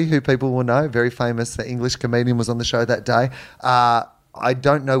Clary, who people will know, very famous English comedian, was on the show that day. I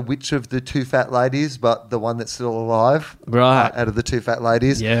don't know which of the two fat ladies, but the one that's still alive, right? Out of the two fat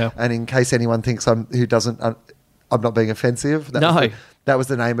ladies, yeah. And in case anyone thinks I'm not being offensive. That was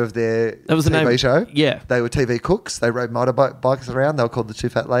the name of their TV show. Yeah, they were TV cooks. They rode motorbikes around. They were called the two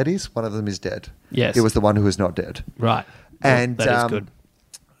fat ladies. One of them is dead. Yes, it was the one who was not dead. Right, and that is good.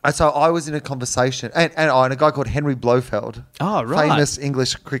 So I was in a conversation, and a guy called Henry Blofeld. Oh, right. Famous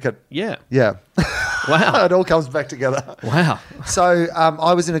English cricket. Yeah. Yeah. Wow. It all comes back together. Wow. So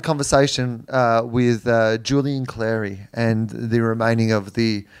I was in a conversation with Julian Clary and the remaining of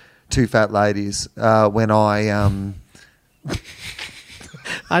the two fat ladies when I...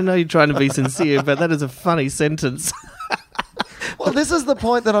 I know you're trying to be sincere, but that is a funny sentence. Well, this is the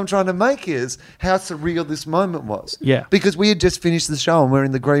point that I'm trying to make, is how surreal this moment was. Yeah. Because we had just finished the show and we're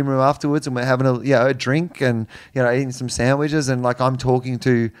in the green room afterwards and we're having a drink and, eating some sandwiches, and I'm talking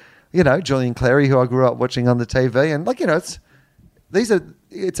to, Julian Clary, who I grew up watching on the TV, and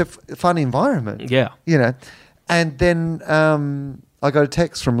it's a fun environment. Yeah. And then I got a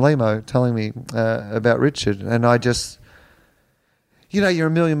text from Limo telling me about Richard, and I just... you're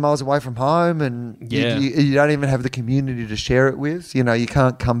a million miles away from home, and you don't even have the community to share it with. You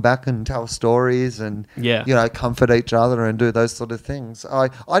can't come back and tell stories and comfort each other and do those sort of things. I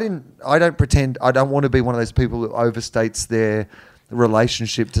don't pretend. I don't want to be one of those people who overstates their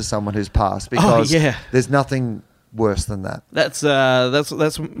relationship to someone who's passed, because there's nothing worse than that. That's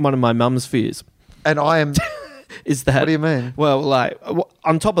one of my mum's fears. And I am. Is that... What do you mean? Well,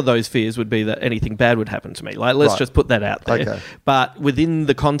 on top of those fears would be that anything bad would happen to me. Let's just put that out there. Okay. But within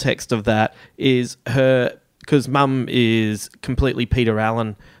the context of that is her... Because mum is completely Peter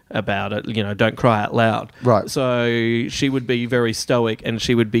Allen about it, don't cry out loud. Right. So she would be very stoic, and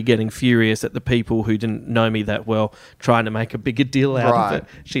she would be getting furious at the people who didn't know me that well, trying to make a bigger deal out of it.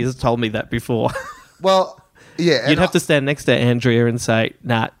 She has told me that before. Well, yeah. You'd have to stand next to Andrea and say,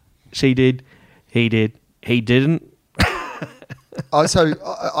 nah, she did, he did. He didn't. So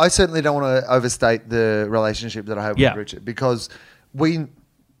I certainly don't want to overstate the relationship that I have with Richard, because we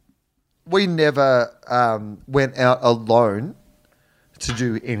never went out alone to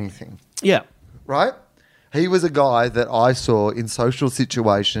do anything. Yeah. Right? He was a guy that I saw in social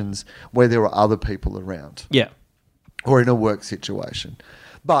situations where there were other people around. Yeah. Or in a work situation.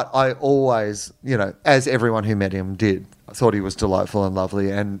 But I always, as everyone who met him did, I thought he was delightful and lovely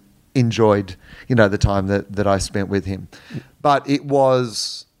and enjoyed, the time that I spent with him. But it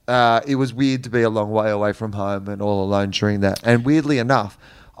was weird to be a long way away from home and all alone during that. And weirdly enough,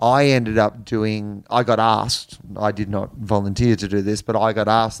 I ended up I got asked, I did not volunteer to do this, but I got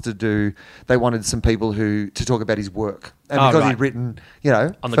asked to do, they wanted some people to talk about his work. And because he'd written,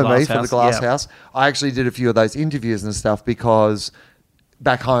 on for me, for the Glass House, I actually did a few of those interviews and stuff, because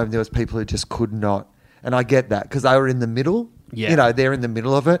back home there was people who just could not. And I get that, because they were in the middle. Yeah. They're in the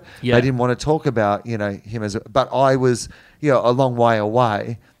middle of it. Yeah. They didn't want to talk about, him but I was, a long way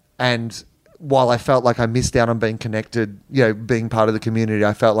away. And while I felt like I missed out on being connected, being part of the community,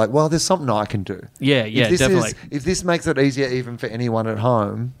 I felt like, well, there's something I can do. Yeah, definitely. If this makes it easier even for anyone at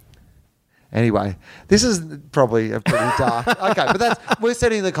home. Anyway, this is probably a pretty dark... Okay, but we're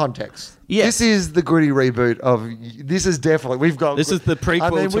setting the context. Yes. This is the gritty reboot of... This is definitely... This is the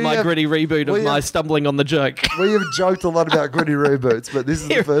prequel to my gritty reboot of my stumbling on the joke. We have joked a lot about gritty reboots, but this is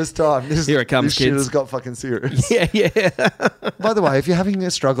the first time. Here it comes, this kids. Shit has got fucking serious. Yeah. By the way, if you're having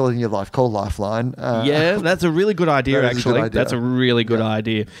a struggle in your life, call Lifeline. That's a really good idea, actually. That's a really good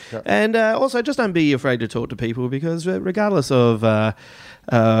idea. Yeah. And also, just don't be afraid to talk to people, because regardless of...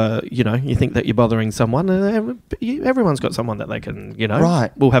 you think that you're bothering someone, everyone's got someone that they can,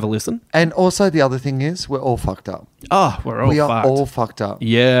 right. Will have a listen. And also the other thing is, we're all fucked up. Oh, we are all fucked up.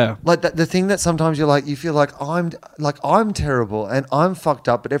 Yeah. Like the thing that sometimes you feel like I'm terrible and I'm fucked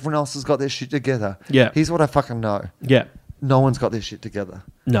up, but everyone else has got their shit together. Yeah. Here's what I fucking know. Yeah. No one's got their shit together.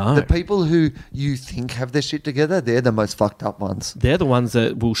 No. The people who you think have their shit together, they're the most fucked up ones. They're the ones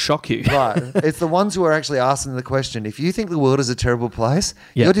that will shock you. Right. It's the ones who are actually asking the question. If you think the world is a terrible place,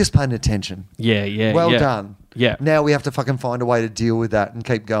 you're just paying attention. Yeah. Well done. Yeah. Now we have to fucking find a way to deal with that and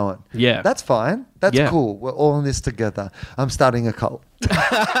keep going. Yeah. That's fine. That's cool. We're all in this together. I'm starting a cult.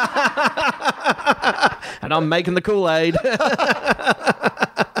 And I'm making the Kool-Aid.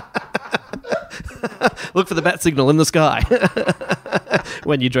 Look for the bat signal in the sky.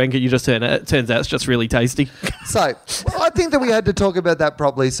 When you drink it, you just it turns out it's just really tasty. So, I think that we had to talk about that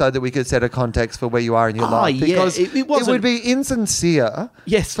properly so that we could set a context for where you are in your life. Because it would be insincere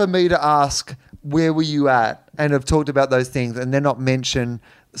for me to ask, where were you at? And have talked about those things and then not mention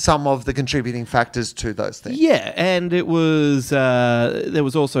some of the contributing factors to those things. Yeah, and it was there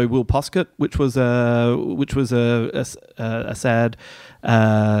was also Will Poskett, which was a sad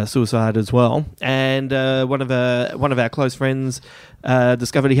suicide as well. And one of our close friends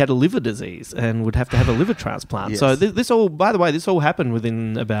discovered he had a liver disease and would have to have a liver transplant. Yes. So this all happened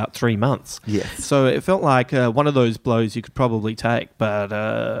within about 3 months. Yes. So it felt like one of those blows you could probably take, but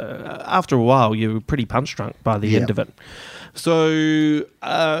after a while you were pretty punch drunk by the end of it. So,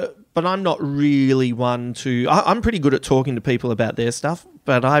 but I'm not really one to... I'm pretty good at talking to people about their stuff,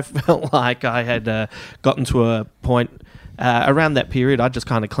 but I felt like I had gotten to a point around that period, I just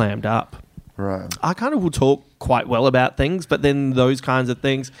kind of clammed up. Right. I kind of will talk quite well about things, but then those kinds of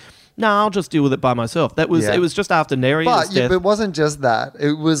things... No, I'll just deal with it by myself. It was just after Neria's death. But it wasn't just that.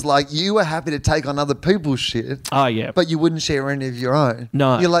 It was like you were happy to take on other people's shit. Oh, yeah. But you wouldn't share any of your own.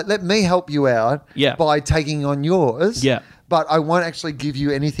 No. You're like, let me help you out by taking on yours. Yeah. But I won't actually give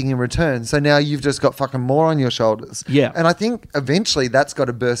you anything in return. So now you've just got fucking more on your shoulders. Yeah. And I think eventually that's got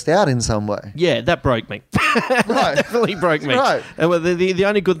to burst out in some way. Yeah, that broke me. Right. Definitely broke me. Right. Well, the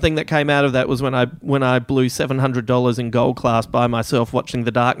only good thing that came out of that was when I blew $700 in gold class by myself watching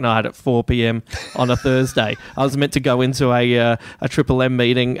The Dark Knight at 4 p.m. on a Thursday. I was meant to go into a Triple M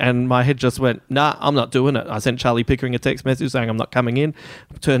meeting and my head just went, nah, I'm not doing it. I sent Charlie Pickering a text message saying I'm not coming in.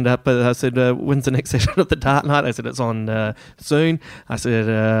 Turned up, I said, when's the next session of The Dark Knight? I said, it's on soon. I said,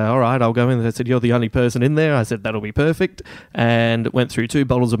 all right, I'll go in. They said, you're the only person in there. I said, that'll be perfect. And went through 2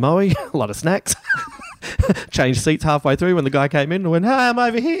 bottles of Moe, a lot of snacks. Changed seats halfway through when the guy came in and went, hey, I'm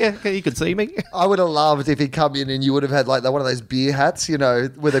over here. You could see me. I would have loved if he'd come in and you would have had like one of those beer hats, you know,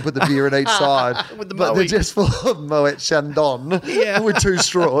 where they put the beer in each side. With the but Moe. they're just full of Moet Chandon with 2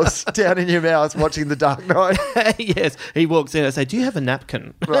 straws down in your mouth watching The Dark Knight. Yes. He walks in and I say, do you have a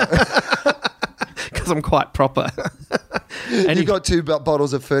napkin? Right. Because I'm quite proper. And You've got 2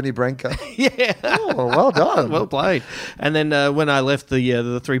 bottles of Fernie Branca. Yeah. Oh, well done. Well played. And then when I left,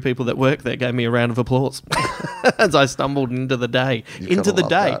 the 3 people that worked there gave me a round of applause as I stumbled into the day. Into the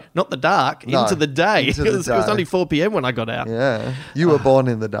day. That. Not the dark. No, into the day. into the It was only 4 p.m. when I got out. Yeah. You were born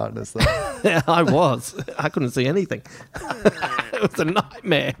in the darkness, though. Yeah, I was. I couldn't see anything. It was a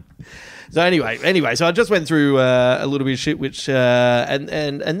nightmare. So anyway, so I just went through a little bit of shit, which and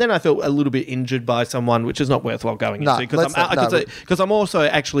then I felt a little bit injured by someone, which is not worthwhile going into because I'm also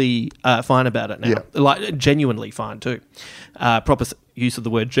actually fine about it now, like genuinely fine too. Proper use of the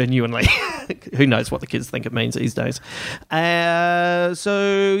word genuinely. Who knows what the kids think it means these days? It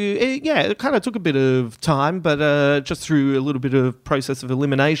kind of took a bit of time, but just through a little bit of process of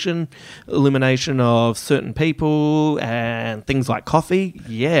elimination of certain people and things like coffee.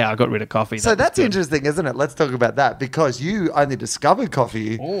 Yeah, I got rid of coffee. So that's interesting, isn't it? Let's talk about that because you only discovered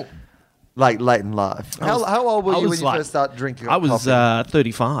coffee like late in life. How old were you when you first started drinking coffee? I was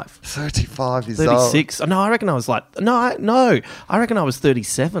 35. 35 is 36. No, I reckon I was I reckon I was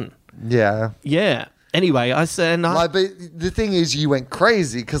 37. Yeah. Yeah. Anyway, I said... but the thing is, you went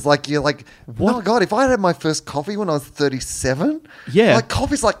crazy because, like, you're like, what? Oh, my God, if I had my first coffee when I was 37, like,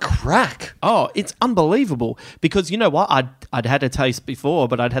 coffee's like crack. Oh, it's unbelievable because, you know what, I'd had a taste before,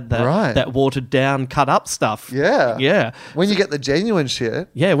 but I'd had that watered-down, cut-up stuff. Yeah. Yeah. When you get the genuine shit.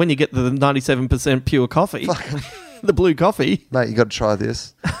 Yeah, when you get the 97% pure coffee. The blue coffee. Mate, you got to try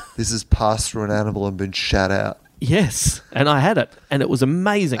this. This is passed through an animal and been shat out. Yes, and I had it, and it was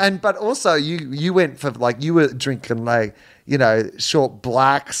amazing. But also, you went for you were drinking short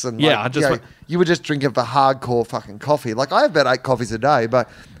blacks and you were just drinking for hardcore fucking coffee. Like I have about 8 coffees a day, but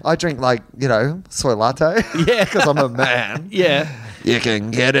I drink soy latte. Yeah, because I'm a man. Yeah, you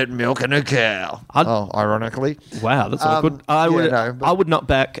can get it milking a cow. Ironically, wow, that's awkward. I would not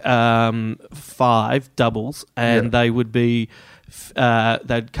back 5 doubles, and they would be.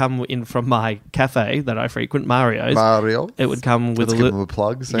 They'd come in from my cafe that I frequent, Mario's. It would come with give them a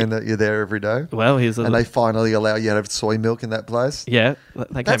plug saying that you're there every day. Well, they finally allow you to have soy milk in that place. Yeah,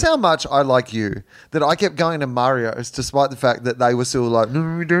 that's how much I like you. That I kept going to Mario's despite the fact that they were still like,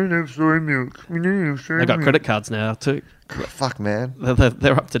 no, we don't have soy milk. We don't have soy milk. They got credit cards now too. Fuck man,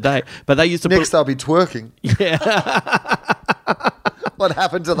 they're up to date. But they used to they'll be twerking. Yeah. What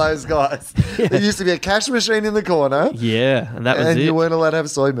happened to those guys? Yeah. There used to be a cash machine in the corner. Yeah, and that was it. And you weren't allowed to have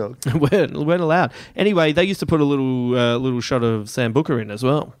soy milk. weren't allowed. Anyway, they used to put a little shot of Sambuca in as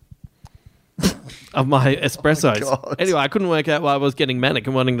well. of my espressos. God. Anyway, I couldn't work out why I was getting manic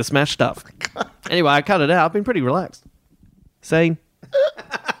and wanting to smash stuff. Anyway, I cut it out. I've been pretty relaxed. Scene.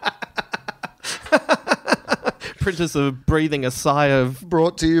 Prentice of breathing a sigh of...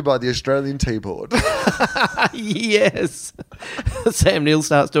 Brought to you by the Australian Tea Board. Yes. Sam Neill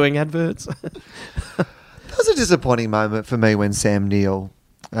starts doing adverts. That was a disappointing moment for me when Sam Neill...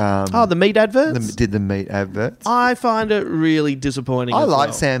 the meat adverts? did the meat adverts. I find it really disappointing. I as like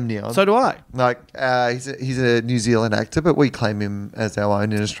well. Sam Neill. So do I. Like, he's a New Zealand actor, but we claim him as our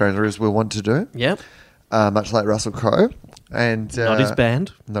own in Australia as we want to do. Yep. Much like Russell Crowe. And Not his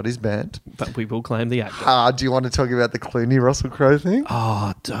band. Not his band. But we will claim the actor. Do you want to talk about the Clooney-Russell Crowe thing?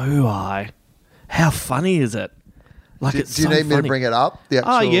 Oh, do I? How funny is it? Like, it's do you so need me to funny. bring it up? The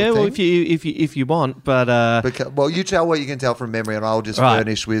actual Yeah. Well, thing? if you want, but Well, you tell what you can tell from memory, and I'll just Right.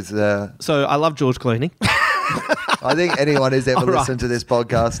 furnish with. so I love George Clooney. I think anyone who's ever All right. listened to this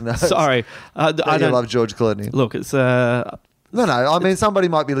podcast knows. Sorry, I that you don't love George Clooney. Look, it's No. I mean, somebody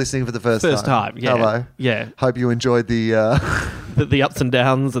might be listening for the first time. Yeah, Hello. yeah. Hope you enjoyed the. The ups and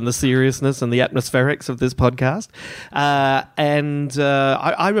downs and the seriousness and the atmospherics of this podcast.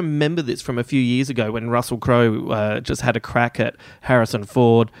 I remember this from a few years ago when Russell Crowe just had a crack at Harrison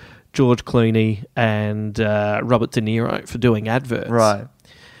Ford, George Clooney, and Robert De Niro for doing adverts. Right.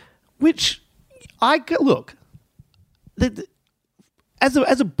 Which, look, as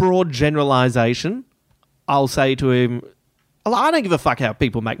a broad generalisation, I'll say to him, I don't give a fuck how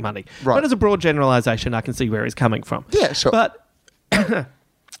people make money. Right. But as a broad generalisation, I can see where he's coming from. Yeah, sure. But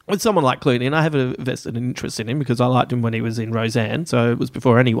with someone like Clooney, and I have a vested interest in him because I liked him when he was in Roseanne, so it was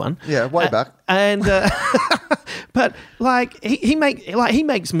before anyone. Yeah, way back. And but like he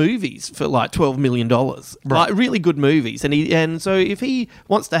makes movies for like $12 million, like really good movies, and so if he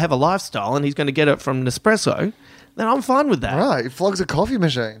wants to have a lifestyle and he's going to get it from Nespresso, then I'm fine with that. Right. He flogs a coffee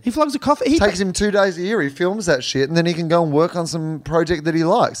machine. He flogs a coffee. Takes him 2 days a year. He films that shit, and then he can go and work on some project that he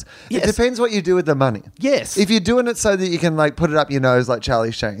likes. Yes. It depends what you do with the money. Yes. If you're doing it so that you can like put it up your nose like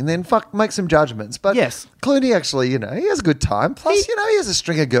Charlie Sheen, then make some judgments. But Yes. Clooney actually, he has a good time. Plus, he has a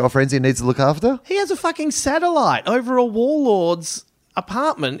string of girlfriends he needs to look after. He has a fucking satellite over a warlord's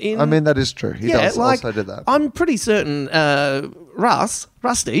apartment in... I mean, that is true. He does also do that. I'm pretty certain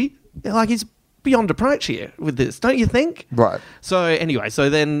Rusty, like he's beyond approach here with this, don't you think? Right. So anyway,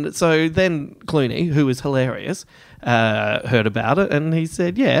 so then Clooney, who is hilarious, heard about it and he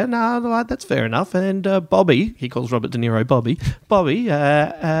said, "Yeah, no, that's fair enough." And Bobby, he calls Robert De Niro Bobby,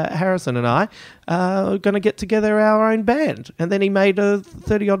 Harrison and I are going to get together our own band. And then he made a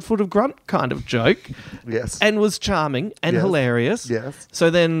 30-odd foot of grunt kind of joke. Yes. And was charming and Yes. hilarious. Yes.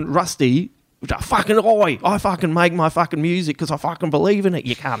 So then Rusty... I fucking make my fucking music because I fucking believe in it,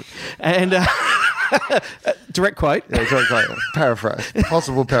 you cunt. And direct quote. Yeah, direct quote. Paraphrase.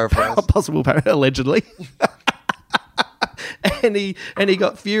 Possible paraphrase. Allegedly. and he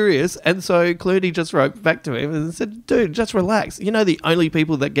got furious, and so Clooney just wrote back to him and said, "Dude, just relax. You know the only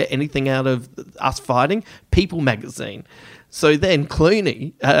people that get anything out of us fighting? People magazine." So then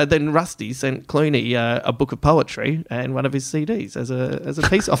Rusty sent Clooney a book of poetry and one of his CDs as a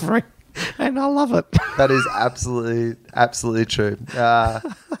peace offering. And I love it. That is absolutely true.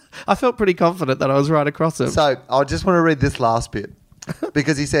 I felt pretty confident that I was right across him. So I just want to read this last bit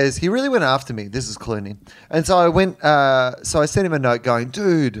because he says, he really went after me. This is Clooney. And so I sent him a note going,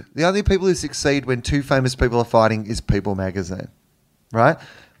 "Dude, the only people who succeed when two famous people are fighting is People magazine. Right?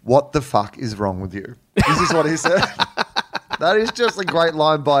 What the fuck is wrong with you?" This is what he said. That is just a great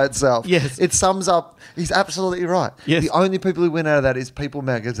line by itself. Yes. It sums up, he's absolutely right. Yes. The only people who win out of that is People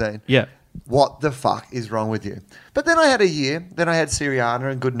magazine. Yeah. What the fuck is wrong with you? But then I had a year. Then I had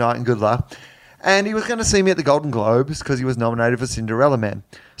Syriana and Good Night and Good Luck. And he was going to see me at the Golden Globes because he was nominated for Cinderella Man.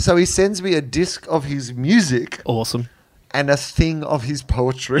 So he sends me a disc of his music. Awesome. And a thing of his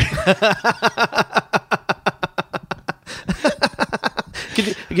poetry.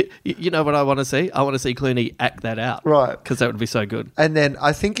 You know what I want to see? I want to see Clooney act that out. Right. Because that would be so good. And then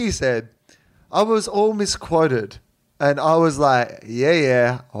I think he said, I was all misquoted. And I was like,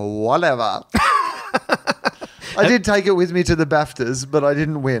 yeah, whatever. I did take it with me to the BAFTAs, but I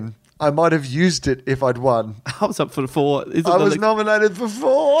didn't win. I might have used it if I'd won. I was up for 4. I was nominated for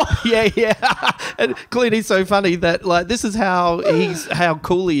 4. Yeah. And Clooney's so funny that like this is how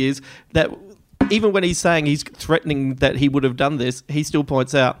cool he is that even when he's saying he's threatening that he would have done this, he still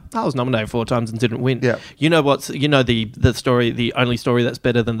points out, I was nominated 4 times and didn't win. Yeah. You know the story, the only story that's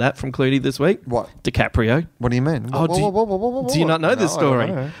better than that from Clooney this week? What? DiCaprio. What do you mean? Do you not know this story? I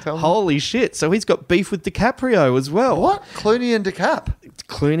don't know. Tell me. Holy shit. So he's got beef with DiCaprio as well. What? Clooney and DeCap?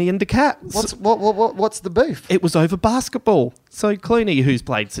 Clooney and DeCap. What's the beef? It was over basketball. So Clooney, who's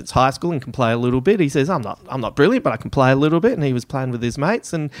played since high school and can play a little bit, he says, I'm not brilliant, but I can play a little bit. And he was playing with his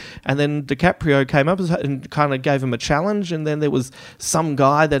mates. And then DiCaprio came up and kind of gave him a challenge. And then there was some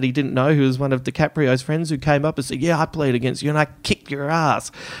guy that he didn't know who was one of DiCaprio's friends who came up and said, yeah, I played against you and I kicked your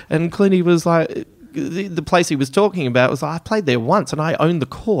ass. And Clooney was like... The place he was talking about was, I played there once and I owned the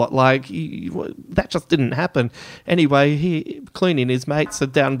court. Like, that just didn't happen. Anyway, Clooney and his mates are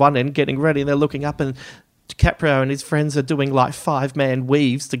down one end getting ready and they're looking up and DiCaprio and his friends are doing like 5-man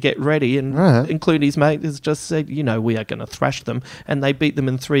weaves to get ready. And Clooney's mate has just said, we are going to thrash them. And they beat them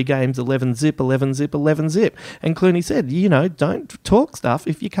in 3 games, 11-zip, 11-zip, 11-zip. And Clooney said, don't talk stuff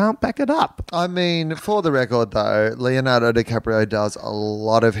if you can't back it up. I mean, for the record, though, Leonardo DiCaprio does a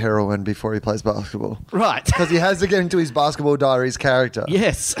lot of heroin before he plays basketball. Right. Because he has to get into his Basketball Diaries character.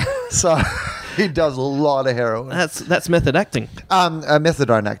 Yes. So he does a lot of heroin. That's method acting.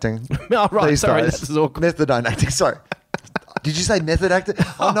 Methadone acting. Oh, right. Sorry, that's awkward. Methadone acting. Sorry. Did you say method actor?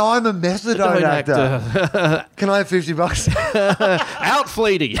 Oh, no, I'm a methadone actor. Can I have $50? Out,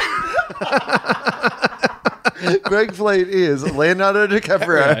 Fleety. Greg Fleet is Leonardo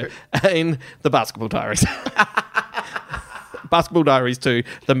DiCaprio. In the Basketball Diaries. Basketball Diaries 2,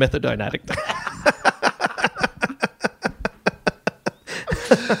 the methadone addict.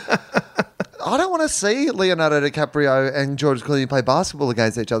 I don't want to see Leonardo DiCaprio and George Clooney play basketball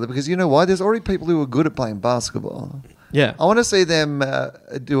against each other because you know why? There's already people who are good at playing basketball. Yeah. I want to see them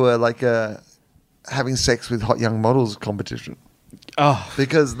do a having sex with hot young models competition. Oh.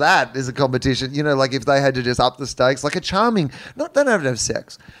 Because that is a competition. Like if they had to just up the stakes, like a charming, they don't have to have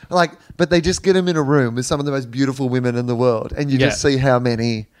sex. But they just get them in a room with some of the most beautiful women in the world and you just see how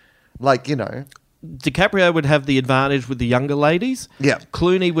many, DiCaprio would have the advantage with the younger ladies. Yeah.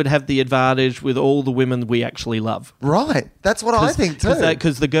 Clooney would have the advantage with all the women we actually love. Right. That's what I think too.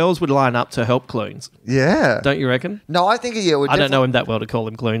 Because the girls would line up to help Cloons. Yeah. Don't you reckon? No, I think I don't know him that well to call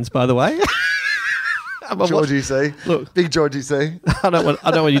him Cloons, by the way. Georgie C. Look. Big Georgie C. I don't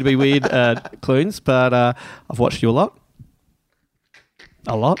want you to be weird, Cloons, but I've watched you a lot.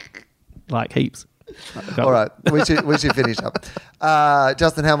 A lot. Like heaps. All right, we should finish up.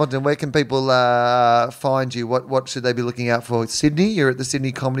 Justin Hamilton, where can people find you? What should they be looking out for? Sydney, you're at the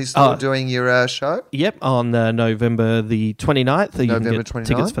Sydney Comedy Store doing your show? Yep, on November the 29th. You November can get 29th.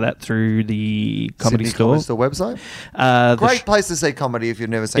 Tickets for that through the Comedy Sydney Store. Comedy Store website. Great place to see comedy if you've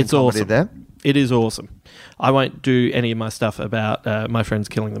never seen comedy awesome. there. It is awesome. I won't do any of my stuff about my friends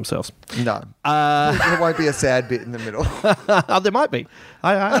killing themselves. No. There won't be a sad bit in the middle. There might be.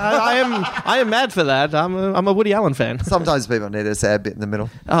 I am mad for that. I'm a Woody Allen fan. Sometimes people need a sad bit in the middle.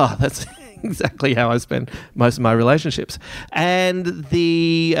 Oh, that's exactly how I spend most of my relationships. And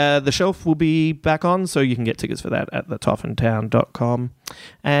the shelf will be back on, so you can get tickets for that at thetoffintown.com.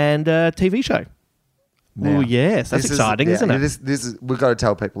 And TV show. Oh yes, that's exciting, isn't it? We've got to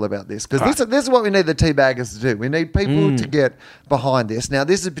tell people about this because this is what we need the teabaggers to do. We need people to get behind this. Now,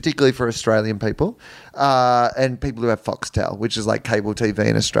 this is particularly for Australian people and people who have Foxtel, which is like cable TV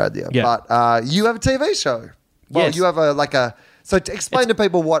in Australia. Yeah. But you have a TV show. Well, yes. You have So explain to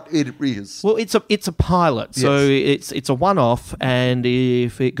people what it is. Well, it's a pilot, so it's a one-off, and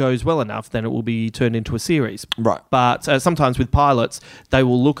if it goes well enough, then it will be turned into a series. Right. But sometimes with pilots, they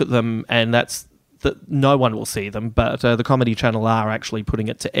will look at them, and that no one will see them, but the Comedy Channel are actually putting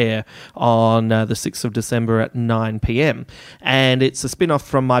it to air on the 6th of December at 9 p.m. And it's a spin-off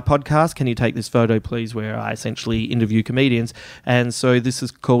from my podcast, Can You Take This Photo Please, where I essentially interview comedians. And so this is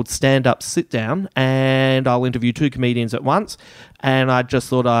called Stand Up, Sit Down, and I'll interview 2 comedians at once. And I just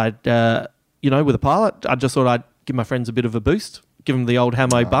thought with a pilot, I just thought I'd give my friends a bit of a boost, give them the old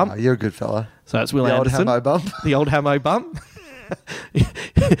Hamo bump. You're a good fella. So it's Will Anderson. The old Hamo bump. The old Hamo bump.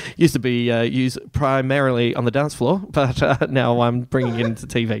 Used to be used primarily on the dance floor, but now I'm bringing it into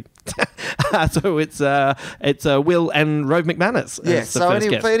TV. So it's Will and Rove McManus. Yeah. So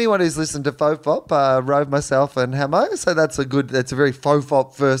for anyone who's listened to FOFOP, Rove, myself, and Hamo, so that's a very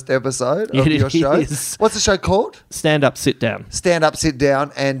FOFOP first episode of your show. What's the show called? Stand Up, Sit Down. Stand Up, Sit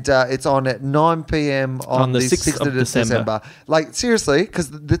Down, and it's on at 9 p.m. on the 6th of December. Like seriously, because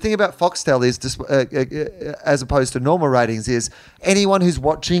the thing about Foxtel is, as opposed to normal ratings, is anyone who's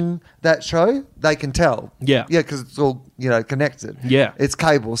watching that show, they can tell. Yeah. Yeah, because it's all, connected. Yeah. It's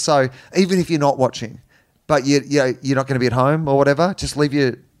cable. So even if you're not watching, but you're not going to be at home or whatever, just leave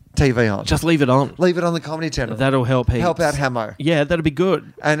your TV on. Just leave it on. Leave it on the Comedy Channel. That'll help heaps. Help out Hamo. Yeah, that'll be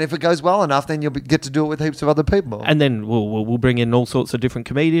good. And if it goes well enough, then you'll get to do it with heaps of other people. And then we'll bring in all sorts of different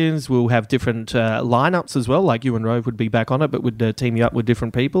comedians. We'll have different lineups as well. Like you and Rove would be back on it, but would team you up with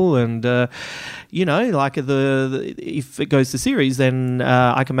different people. And like if it goes to series, then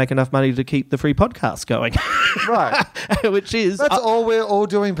I can make enough money to keep the free podcast going. Right. That's all we're all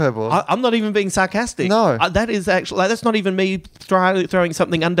doing, people. I'm not even being sarcastic. No. That is actually that's not even me throwing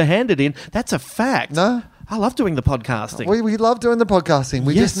something underhanded in. That's a fact. No. I love doing the podcasting. We love doing the podcasting.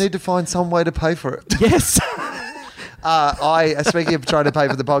 We just need to find some way to pay for it. Yes. Speaking of trying to pay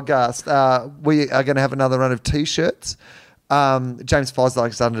for the podcast, we are going to have another run of T-shirts. James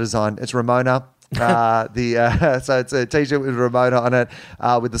Fosdyke's done a design. It's Ramona. So it's a T-shirt with Ramona on it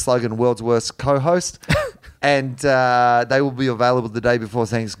with the slogan "World's Worst Co-Host." And they will be available the day before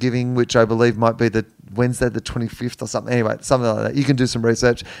Thanksgiving, which I believe might be the Wednesday the 25th or something. Anyway, something like that. You can do some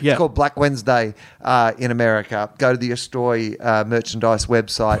research. Yeah. It's called Black Wednesday in America. Go to the Astoy merchandise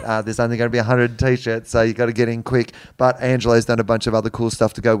website. There's only going to be 100 T-shirts, so you got to get in quick. But Angela's done a bunch of other cool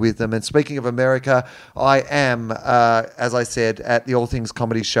stuff to go with them. And speaking of America, I am, as I said, at the All Things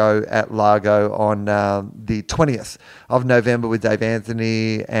Comedy Show at Largo on the 20th of November with Dave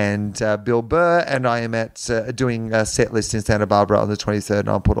Anthony and Bill Burr. And I am at doing a set list in Santa Barbara on the 23rd. And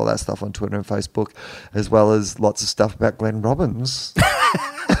I'll put all that stuff on Twitter and Facebook, as well as lots of stuff about Glenn Robbins.